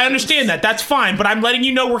No, investigations. I understand that. That's fine. But I'm letting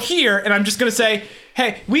you know we're here, and I'm just gonna say,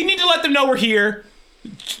 hey, we need to let them know we're here.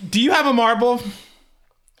 Do you have a marble?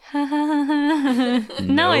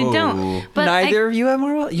 No, I don't. But Neither of you have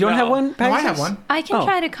marble? You don't have one, No, I Pegasus? have one. I can Oh.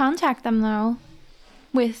 try to contact them though,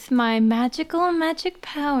 with my magic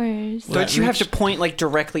powers. Don't you have to point like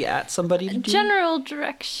directly at somebody to do? General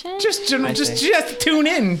direction. Just see. tune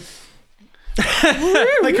in.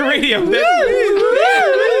 Like a radio.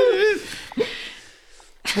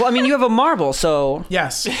 Well, I mean, you have a marble, so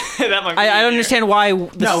Yes. That might be I easier. don't understand why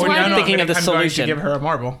this No, is we're why not did- thinking of the I'm going to solution. give her a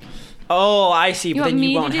marble. Oh, I see. you But want then me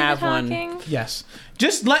you won't to do have the one. talking? Yes.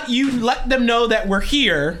 Just let them know that we're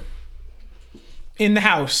here in the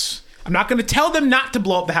house. I'm not going to tell them not to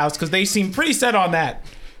blow up the house because they seem pretty set on that.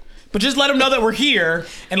 But just let them know that we're here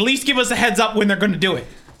and at least give us a heads up when they're going to do it.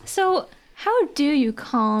 So, how do you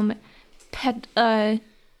calm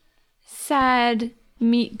sad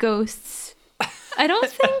meat ghosts? I don't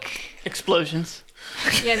think. Explosions.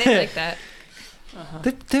 Yeah, they like that.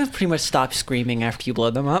 They'll pretty much stop screaming after you blow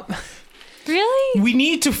them up. Really? We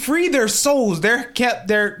need to free their souls.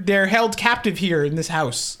 They're held captive here in this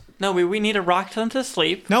house. No, we need to rock them to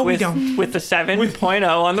sleep. No, we with, don't. With the 7.0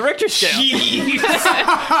 on the Richter scale. Jeez.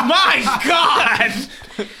 My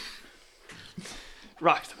God.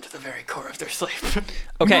 Rock them to the very core of their sleep.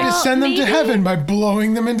 Okay. Well, Send them to maybe- heaven by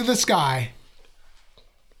blowing them into the sky.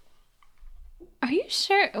 Are you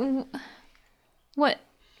sure? What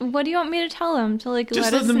do you want me to tell them? To like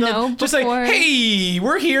Just let us know Just before? like, hey,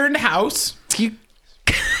 we're here in the house. You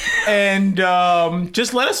And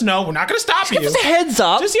just let us know. We're not going to stop give you. us a heads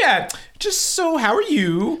up Just so, how are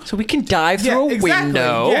you? so we can dive through a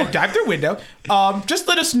window. Yeah, dive through a window. Just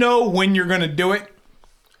let us know when you're going to do it.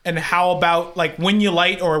 And how about, like, when you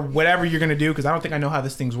light or whatever you're going to do. Because I don't think I know how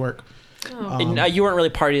these things work. And, you weren't really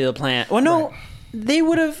party to the plan. Well, no, Right. they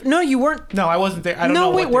would have. No, you weren't. No, I wasn't there. I don't No,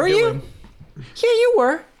 know wait, what they're were you? doing. Yeah, you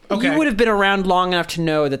were. Okay. You would have been around long enough to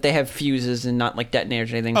know that they have fuses and not like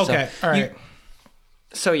detonators or anything. Okay, so all right.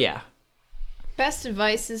 So yeah. Best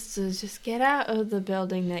advice is to just get out of the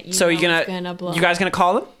building that you So know you're is gonna blow. you guys gonna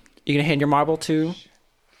call them? You gonna hand your marble to?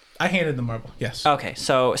 I handed the marble, yes. Okay,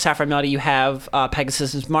 so Sapphire Melody, you have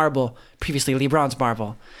Pegasus's marble, previously Lebron's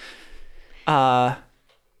marble,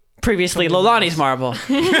 previously Lolani's marble,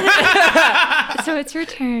 So it's your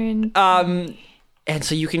turn. and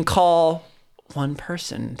so you can call one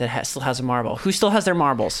person that still has a marble. Who still has their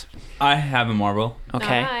marbles? I have a marble.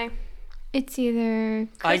 Okay. Hi. It's either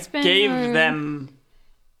I Crispin gave or... them.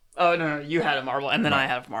 Oh no, you had a marble, and then I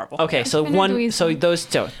had a marble. Okay, so Crispin or one. Dweezil? So those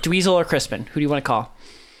two, Dweezil or Crispin. Who do you want to call?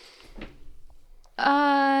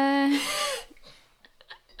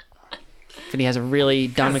 And he has a really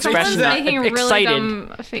dumb expression. Someone's making a really excited.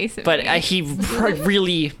 dumb face at But me. he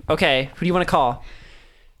really okay. Who do you want to call?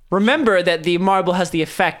 Remember that the marble has the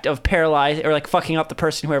effect of paralyzing or like fucking up the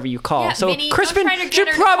person whoever you call. Yeah, so Vinny, don't Crispin try to get should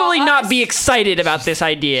her to probably call not us. be excited about this She's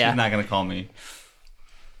idea. not gonna call me.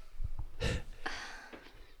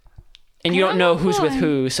 And you don't know who's with why.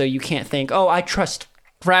 who, so you can't think, "Oh, I trust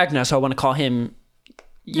Ragnar, so I want to call him."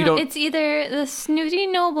 You No, don't. it's either the snooty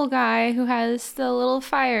noble guy who has the little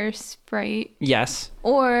fire sprite, Yes.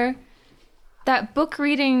 or that book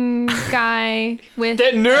reading guy with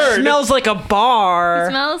That nerd. Smells like a bar.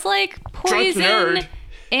 smells like poison nerd.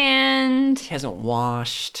 and He hasn't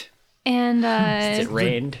washed. and It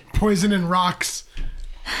rained. Poison and rocks.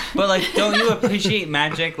 But like, don't you appreciate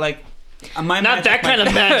magic? Like, my Not magic that kind might-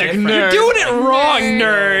 of magic, Different. nerd. Doing it wrong,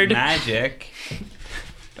 nerd. Magic.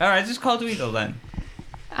 All right, just call Dweezil then.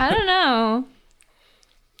 I don't know.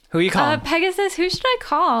 Who you calling? Pegasus, who should I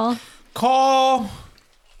call? Call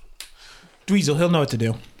Dweezil. He'll know what to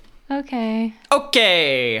do. Okay.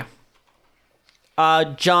 Okay.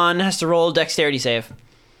 John has to roll a dexterity save.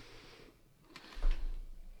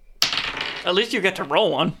 At least you get to roll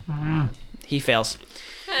one. He fails.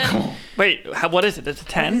 Wait, what is it? It's a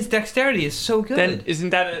 10. His dexterity is so good. Then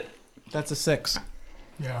isn't that a, That's a 6.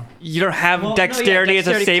 Yeah. you don't have Well, no, dexterity yeah, as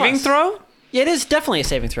a dexterity saving plus. throw? Yeah, it is definitely a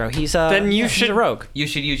saving throw. He's Then you he's should- a rogue. you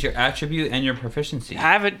should use your attribute and your proficiency.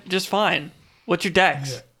 Have it just fine. What's your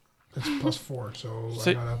dex? Yeah. It's +4, so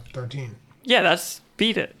So- I got a 13. Yeah, that's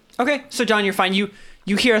beat it. Okay, so John, you're fine. You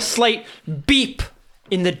hear a slight beep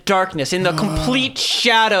in the darkness, in the complete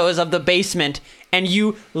shadows of the basement, and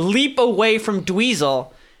you leap away from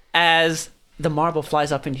Dweezil as the marble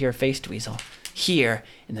flies up into your face, Dweezil. Here,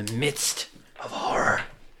 in the midst of horror.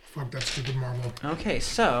 Fuck that stupid marble. Okay,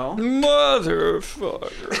 so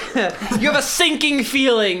Motherfucker. you have a sinking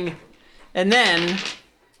feeling, and then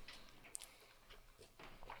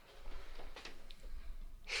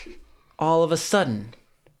all of a sudden,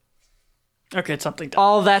 Okay, it's something.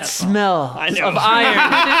 all that smell I know. of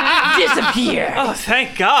iron disappear, Oh,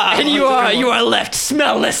 thank God. and you are left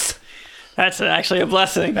smellless. That's actually a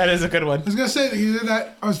blessing. That is a good one. I was gonna say either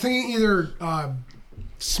that. I was thinking either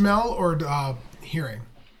smell or hearing.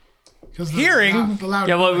 Because Hearing? the loud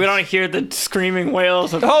Yeah, well, we noise. don't hear the screaming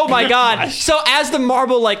wails of. Oh my god. So as the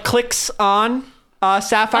marble like clicks on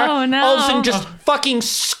Sapphire, Oh, no. all of a sudden just fucking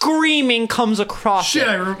screaming comes across Shit,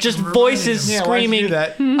 it. Just reminded voices him. Yeah, why'd you screaming, do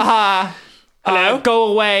that? Hello? Go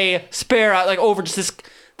away, spare out, like over just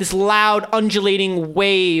this loud undulating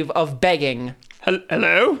wave of begging.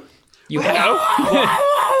 Hello? You have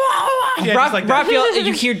Yeah, just like that. Raphael,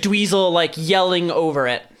 you hear Dweezil like yelling over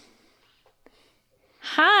it.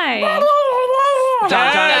 Hi.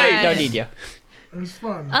 Don't need you. It was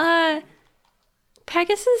fun.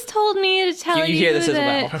 Pegasus told me to tell You you, hear this as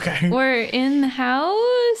that well. Okay. we're in the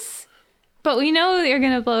house, but we know that you're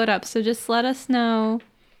gonna blow it up. So just let us know.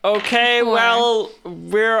 Okay, Before. well,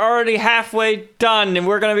 we're already halfway done, and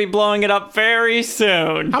we're gonna be blowing it up very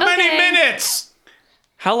soon. How many Okay. minutes?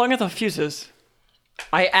 How long are the fuses?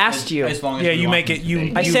 I asked you. As long as Yeah, we you want make them it. to You.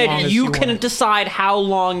 be. I as long said as you want can it. decide how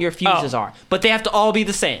long your fuses Oh. are, but they have to all be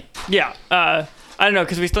the same. Yeah, I don't know,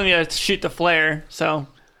 because we still need to shoot the flare, so.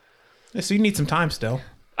 Yeah, so you need some time still.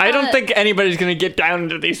 I don't think anybody's gonna get down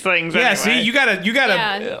into these things Yeah. anyway. See, you gotta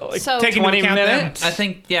Yeah. So take into 20 account minutes? that. I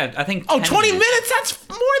think. Yeah, I think. Oh, 10 20 minutes? That's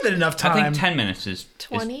more than enough I time. think 10 minutes is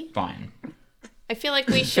 20? fine. I feel like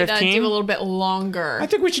we should 15? do a little bit longer. I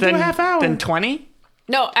think we should do a half hour. Then 20?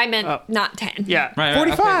 No, I meant not 10. Yeah. Right.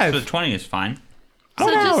 45. Okay, so 20 is fine. So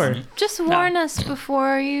An hour. just warn us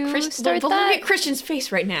before you start Look that. at Christian's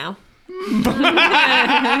face right now.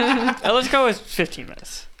 Let's go with 15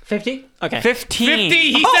 minutes. 50? Okay. 15. 50.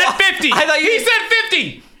 He said 50. I thought you- He said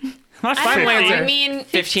 50. That's I fine. mean, 15?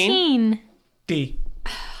 15. D.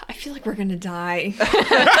 I feel like we're gonna die.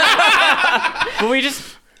 But we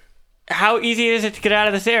just. How easy is it to get out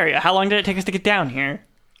of this area? How long did it take us to get down here?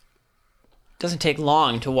 Doesn't take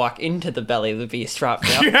long to walk into the belly of the beast,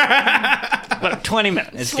 Raphael. About 20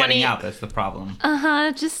 minutes. It's 20 getting out. That's the problem.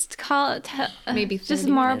 Just call it. Maybe just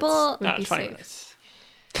 30 marble. minutes would be 20 safe. minutes.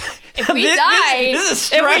 If we die, This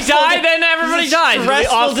is a If we stressful, die, then everybody dies. It'll be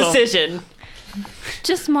stressful awesome. decision.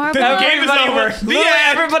 Just marble. The game is over. The Literally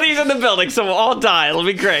end. everybody's in the building, so we'll all die. It'll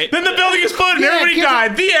be great. Then the building exploded and Yeah, everybody kids-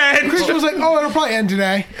 died. The end. Christian was like, "Oh, it'll probably end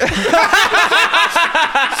today."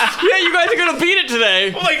 Yeah, you guys are gonna beat it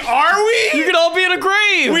today. Like, are we? You can all be in a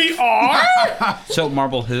grave. We are? So,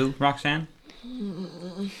 Marble who, Roxanne?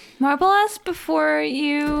 Marble us before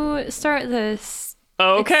you start this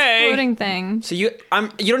Okay. exploding thing. So you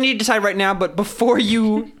don't need to decide right now, but before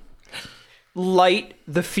you light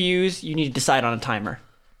the fuse, you need to decide on a timer.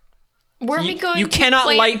 were we going You to cannot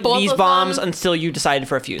plant light both these of bombs them, until you decided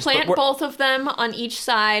for a fuse. but plant we're- both of them on each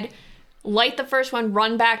side, light the first one,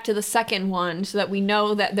 run back to the second one so that we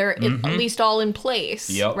know that they're at least all in place,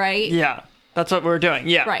 Yep. right? Yeah, that's what we're doing.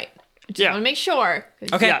 Yeah. Right. I just Yeah. want to make sure.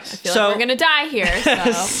 'cause Okay, I feel so like we're going to die here.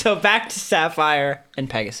 So. so back to Sapphire and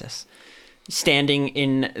Pegasus, standing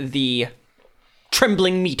in the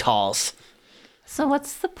trembling meat halls. So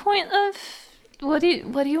what's the point of what do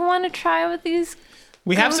you want to try with these?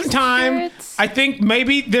 We have some Ghost time. spirits? I think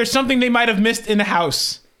maybe there's something they might have missed in the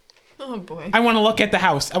house. Oh, boy. I want to look at the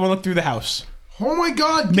house. I want to look through the house. Oh my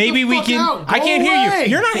God! get Maybe the we fuck can. out. I Go can't hear away. you.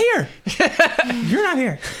 You're not here. You're not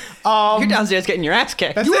here. You're downstairs getting your ass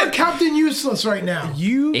kicked. That's You are it. Captain Useless right now.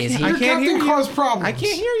 You. Is he? I Your can't hear captain you. caused problems. I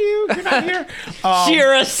can't hear you. You're not here.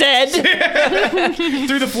 Shira said,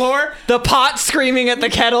 Through the floor. the pot screaming at the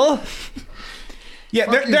kettle. Yeah,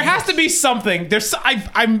 there has to be something. There's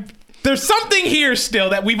something here still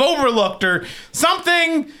that we've overlooked, or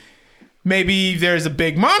something. Maybe there's a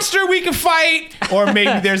big monster we can fight, or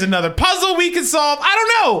maybe there's another puzzle we can solve. I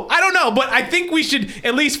don't know, but I think we should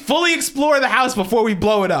at least fully explore the house before we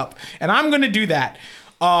blow it up, and I'm gonna do that.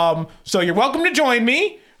 So you're welcome to join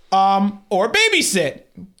me, or babysit.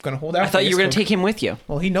 I'm gonna hold out. I thought you were going to take him with you.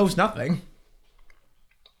 Well, he knows nothing.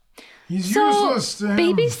 He's So useless to him.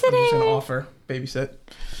 I'm just gonna babysitting. offer babysit.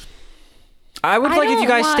 I would I like if you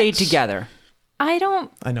don't guys stayed watch- together. I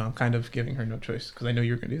don't I know I'm kind of giving her no choice because I know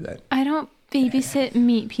you're gonna do that. babysit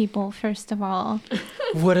meat people. First of all,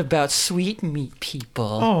 What about sweet meat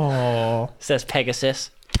people? Oh. Says Pegasus,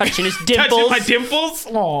 touching his Touching dimples. my dimples.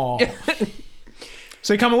 Aw.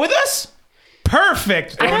 So you coming with us?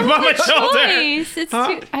 Perfect. I Throwing don't him on my have a shoulder. choice. It's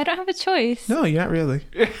too, I don't have a choice. No, you're not really.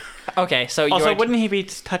 Okay, so Also, you're wouldn't he be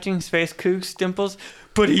touching Space Kook's dimples?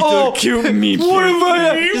 But he's Oh, a cute meat. What am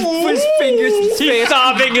I? His fingers in He's space.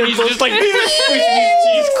 sobbing and he's just like.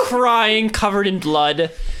 He's crying, covered in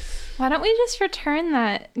blood. Why don't we just return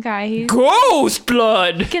that guy? He's Ghost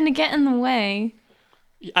blood. gonna get in the way.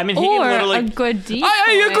 I mean, he can Or literally. a good deed.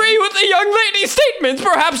 I agree with the young lady's statements.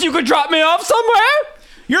 Perhaps you could drop me off somewhere.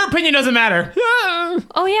 Your opinion doesn't matter.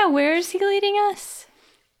 Oh yeah, where is he leading us?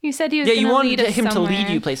 You said he was Yeah, going you to wanted lead us him somewhere. to lead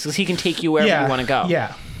you places because he can take you wherever you want to go.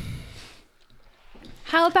 Yeah.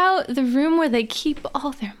 How about the room where they keep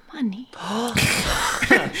all their money?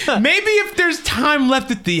 Maybe if there's time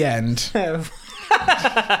left at the end,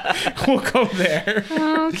 we'll go there.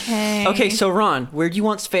 Okay. Okay, so Ron, where do you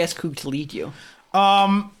want Fast Coog to lead you?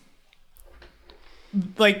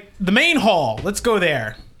 Like the main hall. Let's go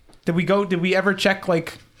there. Did we ever check,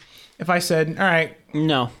 like, if I said, all right,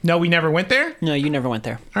 No, no, we never went there? no, you never went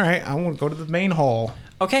there. All right, I want to go to the main hall.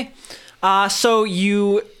 Okay. So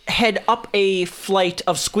you head up a flight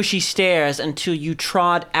of squishy stairs until you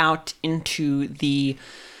trod out into the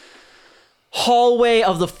hallway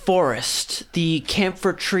of the forest. The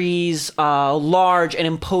camphor trees, large and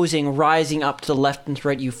imposing, rising up to the left and to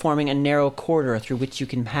right, you forming a narrow corridor through which you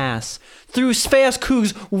can pass. Through Sveas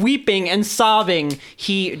Kug's weeping and sobbing,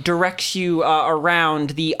 he directs you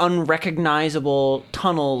around the unrecognizable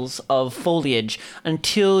tunnels of foliage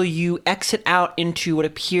until you exit out into what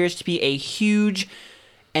appears to be a huge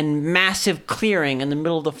and massive clearing in the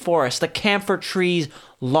middle of the forest. The camphor trees,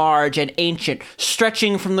 large and ancient,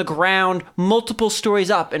 stretching from the ground multiple stories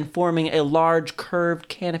up and forming a large curved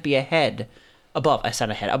canopy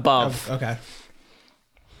above. Okay.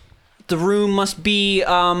 The room must be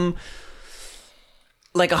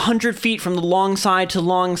like 100 feet from the long side to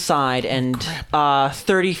long side and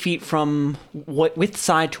 30 feet from width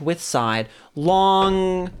side to width side.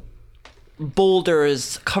 Long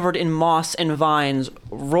boulders covered in moss and vines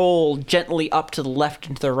roll gently up to the left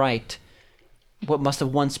and to the right. What must have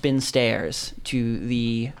once been stairs to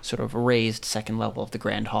the sort of raised second level of the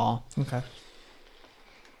grand hall. Okay.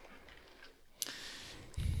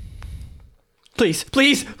 Please,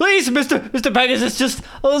 Mr. Pegasus, just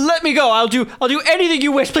let me go. I'll do anything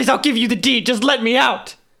you wish. Please, I'll give you the deed. Just let me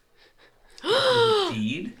out.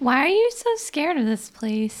 Deed? Why are you so scared of this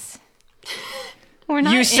place? We're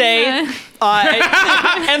not. You say, in the...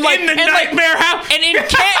 and like In the and like- nightmare house. and in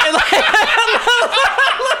what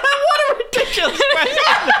a ridiculous question.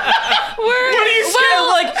 What are you scared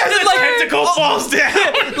Like, As the tentacle falls down.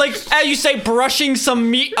 like as you say, brushing some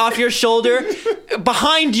meat off your shoulder.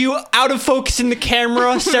 Behind you, out of focus in the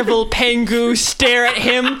camera, several Pengu stare at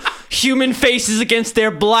him. Human faces against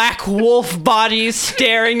their black wolf bodies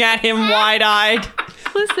staring at him wide-eyed.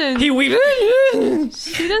 Listen, He weeps.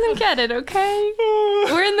 she doesn't get it. Okay,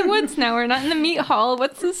 we're in the woods now. We're not in the meat hall.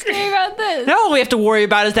 What's so scary about this? Now all we have to worry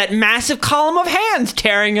about is that massive column of hands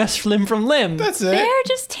tearing us limb from limb. That's it. They're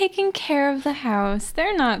just taking care of the house.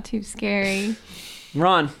 They're not too scary.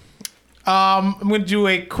 Ron. I'm going to do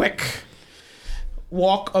a quick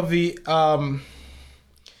walk of the I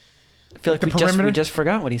feel like we perimeter? just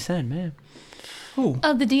forgot what he said, man. Who?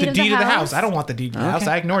 Oh, the deed the of deed the of the house? house. I don't want the deed of the house.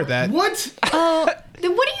 Okay. I ignored that. What? Oh,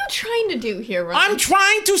 then what are you trying to do here, Ron? I'm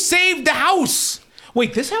trying to save the house.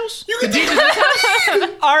 Wait, this house? The deed of this house?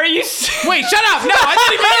 Are you? Wait, shut up! No, I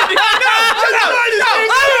thought he meant it. No, shut up!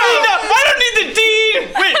 I don't need the deed.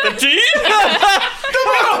 Wait, the deed?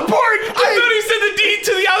 I thought he said the deed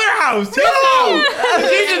to the other house. No, the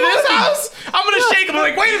deed to this house. I'm gonna shake him. I'm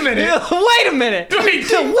like, wait a minute. Wait a minute.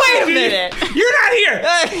 Wait a minute. You're not here.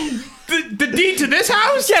 The deed to this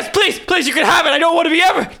house? Yes, please, you can have it. I don't want to be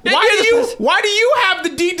ever. Why do you have the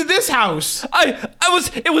deed to this house?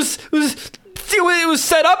 It was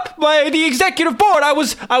set up by the executive board. I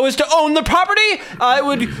was to own the property. I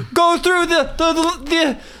would go through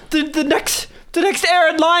the next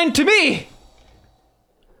errand line to me.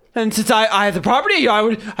 And since I have the property, I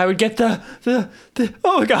would get the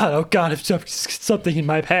oh god, if something in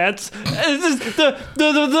my pants.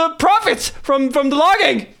 The profits from the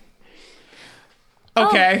logging.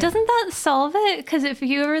 Okay. Oh, doesn't that solve it? Because if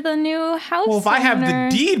you were the new house Well, if I have owner-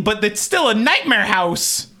 the deed, but it's still a nightmare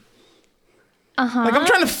house. Like, I'm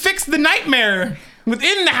trying to fix the nightmare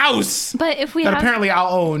within the house But if we that have, apparently I'll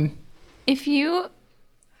own. if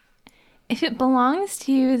it belongs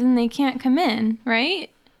to you, then they can't come in, right?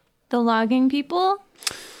 The logging people.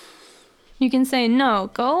 You can say no,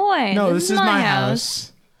 go away. No, this is my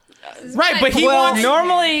house. Right, but he Well, wants...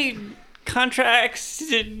 normally contracts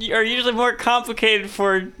are usually more complicated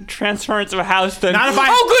for transference of a house than. Not if I...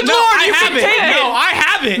 Oh, good no, lord, I you have can it. take it. No, I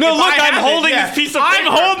have it. No, If look, I I'm have holding it, this piece of I'm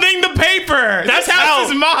paper. holding the paper. That's this house how-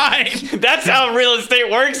 is mine. That's how real estate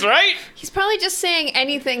works, right? He's probably just saying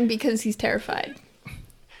anything because he's terrified.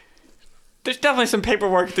 There's definitely some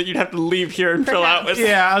paperwork that you'd have to leave here and fill out with.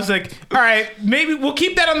 Yeah, I was like, all right, maybe we'll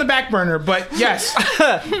keep that on the back burner, but yes.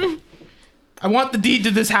 I want the deed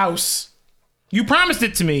to this house. You promised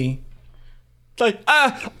it to me. Like,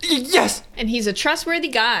 yes. And he's a trustworthy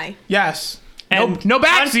guy. Yes. And No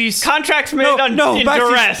backsies. Contracts made in backsies,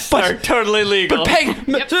 duress but- are totally legal.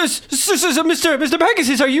 Mr.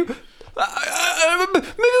 Pegasus, are you?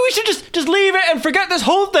 Maybe we should just leave it and forget this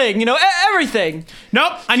whole thing. You know, everything.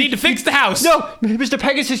 Nope. I need to fix the house. No, Mr.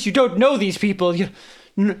 Pegasus, you don't know these people. You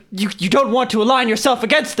don't want to align yourself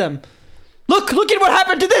against them. Look at what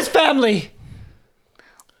happened to this family.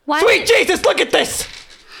 Why? Sweet Jesus, look at this.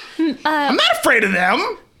 I'm not afraid of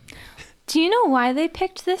them. Do you know why they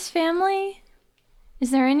picked this family?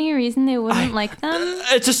 Is there any reason they wouldn't like them?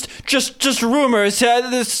 It's just rumors.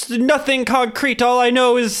 There's nothing concrete. All I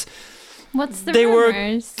know is What's the they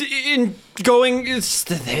rumors? they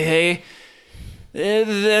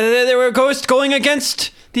were going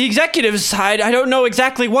against the executive side. I don't know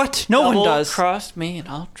exactly what. No one does. Cross me and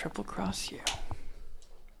I'll triple cross you.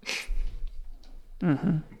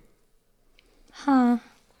 Huh.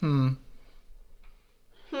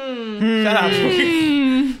 Shut up.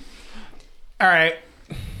 All right.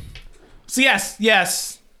 So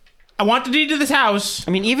yes. I want the deed to this house.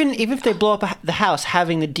 I mean, even if they blow up the house,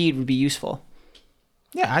 having the deed would be useful.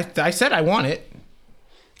 Yeah, I said I want it.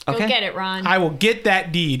 Go Okay. get it, Ron. I will get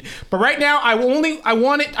that deed. But right now, I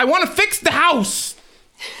want to fix the house.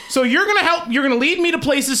 So you're going to help. You're going to lead me to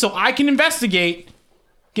places so I can investigate,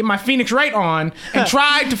 get my Phoenix right on, and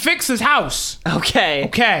try to fix this house. Okay.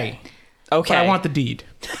 Okay. But I want the deed.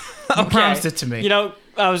 You promised it to me. You know,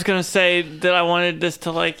 I was gonna say that I wanted this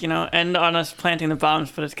to end on us planting the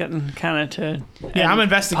bombs, but it's getting kind of to. Yeah, I'm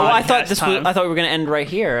investigating. Oh, I thought Podcast time. I thought we were going to end right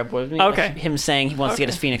here. Okay. Him saying he wants to get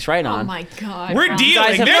his Phoenix right Oh on. my god. We're Ron.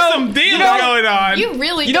 dealing. have- There's some dealing going on. You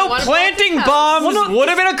really You don't know, want planting to bombs would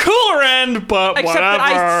have been a cooler end, but Except whatever. that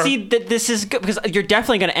I see that this is good because you're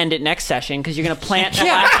definitely going to end it next session because you're going to plant.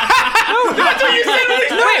 That's what you said when we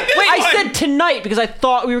started this Wait, I one. said tonight because I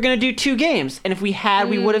thought we were going to do 2 games, and if we had,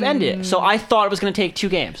 we would have ended it. So I thought it was going to take 2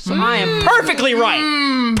 games. So I am perfectly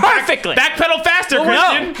right. Perfectly. Backpedal faster, No,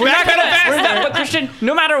 Christian. we're not Backpedal gonna. faster. But Christian,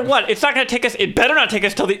 no matter what, it's not gonna take us. It better not take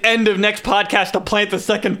us till the end of next podcast to plant the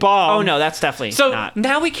second bomb. Oh no, that's definitely So not.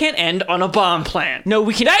 now we can't end on a bomb plant. No,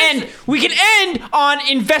 we can end. We can end on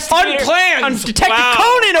investigator Unplanned. on Detective Wow.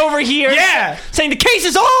 Conan over here. Yeah. saying the case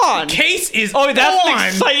is on. Case is Oh, that's on. an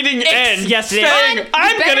exciting end. yes, it is. saying, Ron, you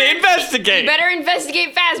I'm better- gonna investigate. You better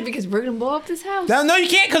investigate fast because we're gonna blow up this house. No, you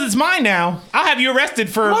can't because it's mine now. I'll have you arrested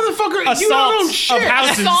for Motherfucker, you assault don't own of shit.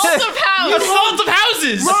 houses. Assault of house. Assault of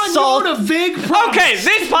houses. Ron, Assault. you own a vague promise. Okay,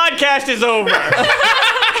 this podcast is over. Goodbye.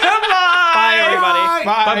 Bye, everybody.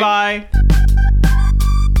 Bye. Bye.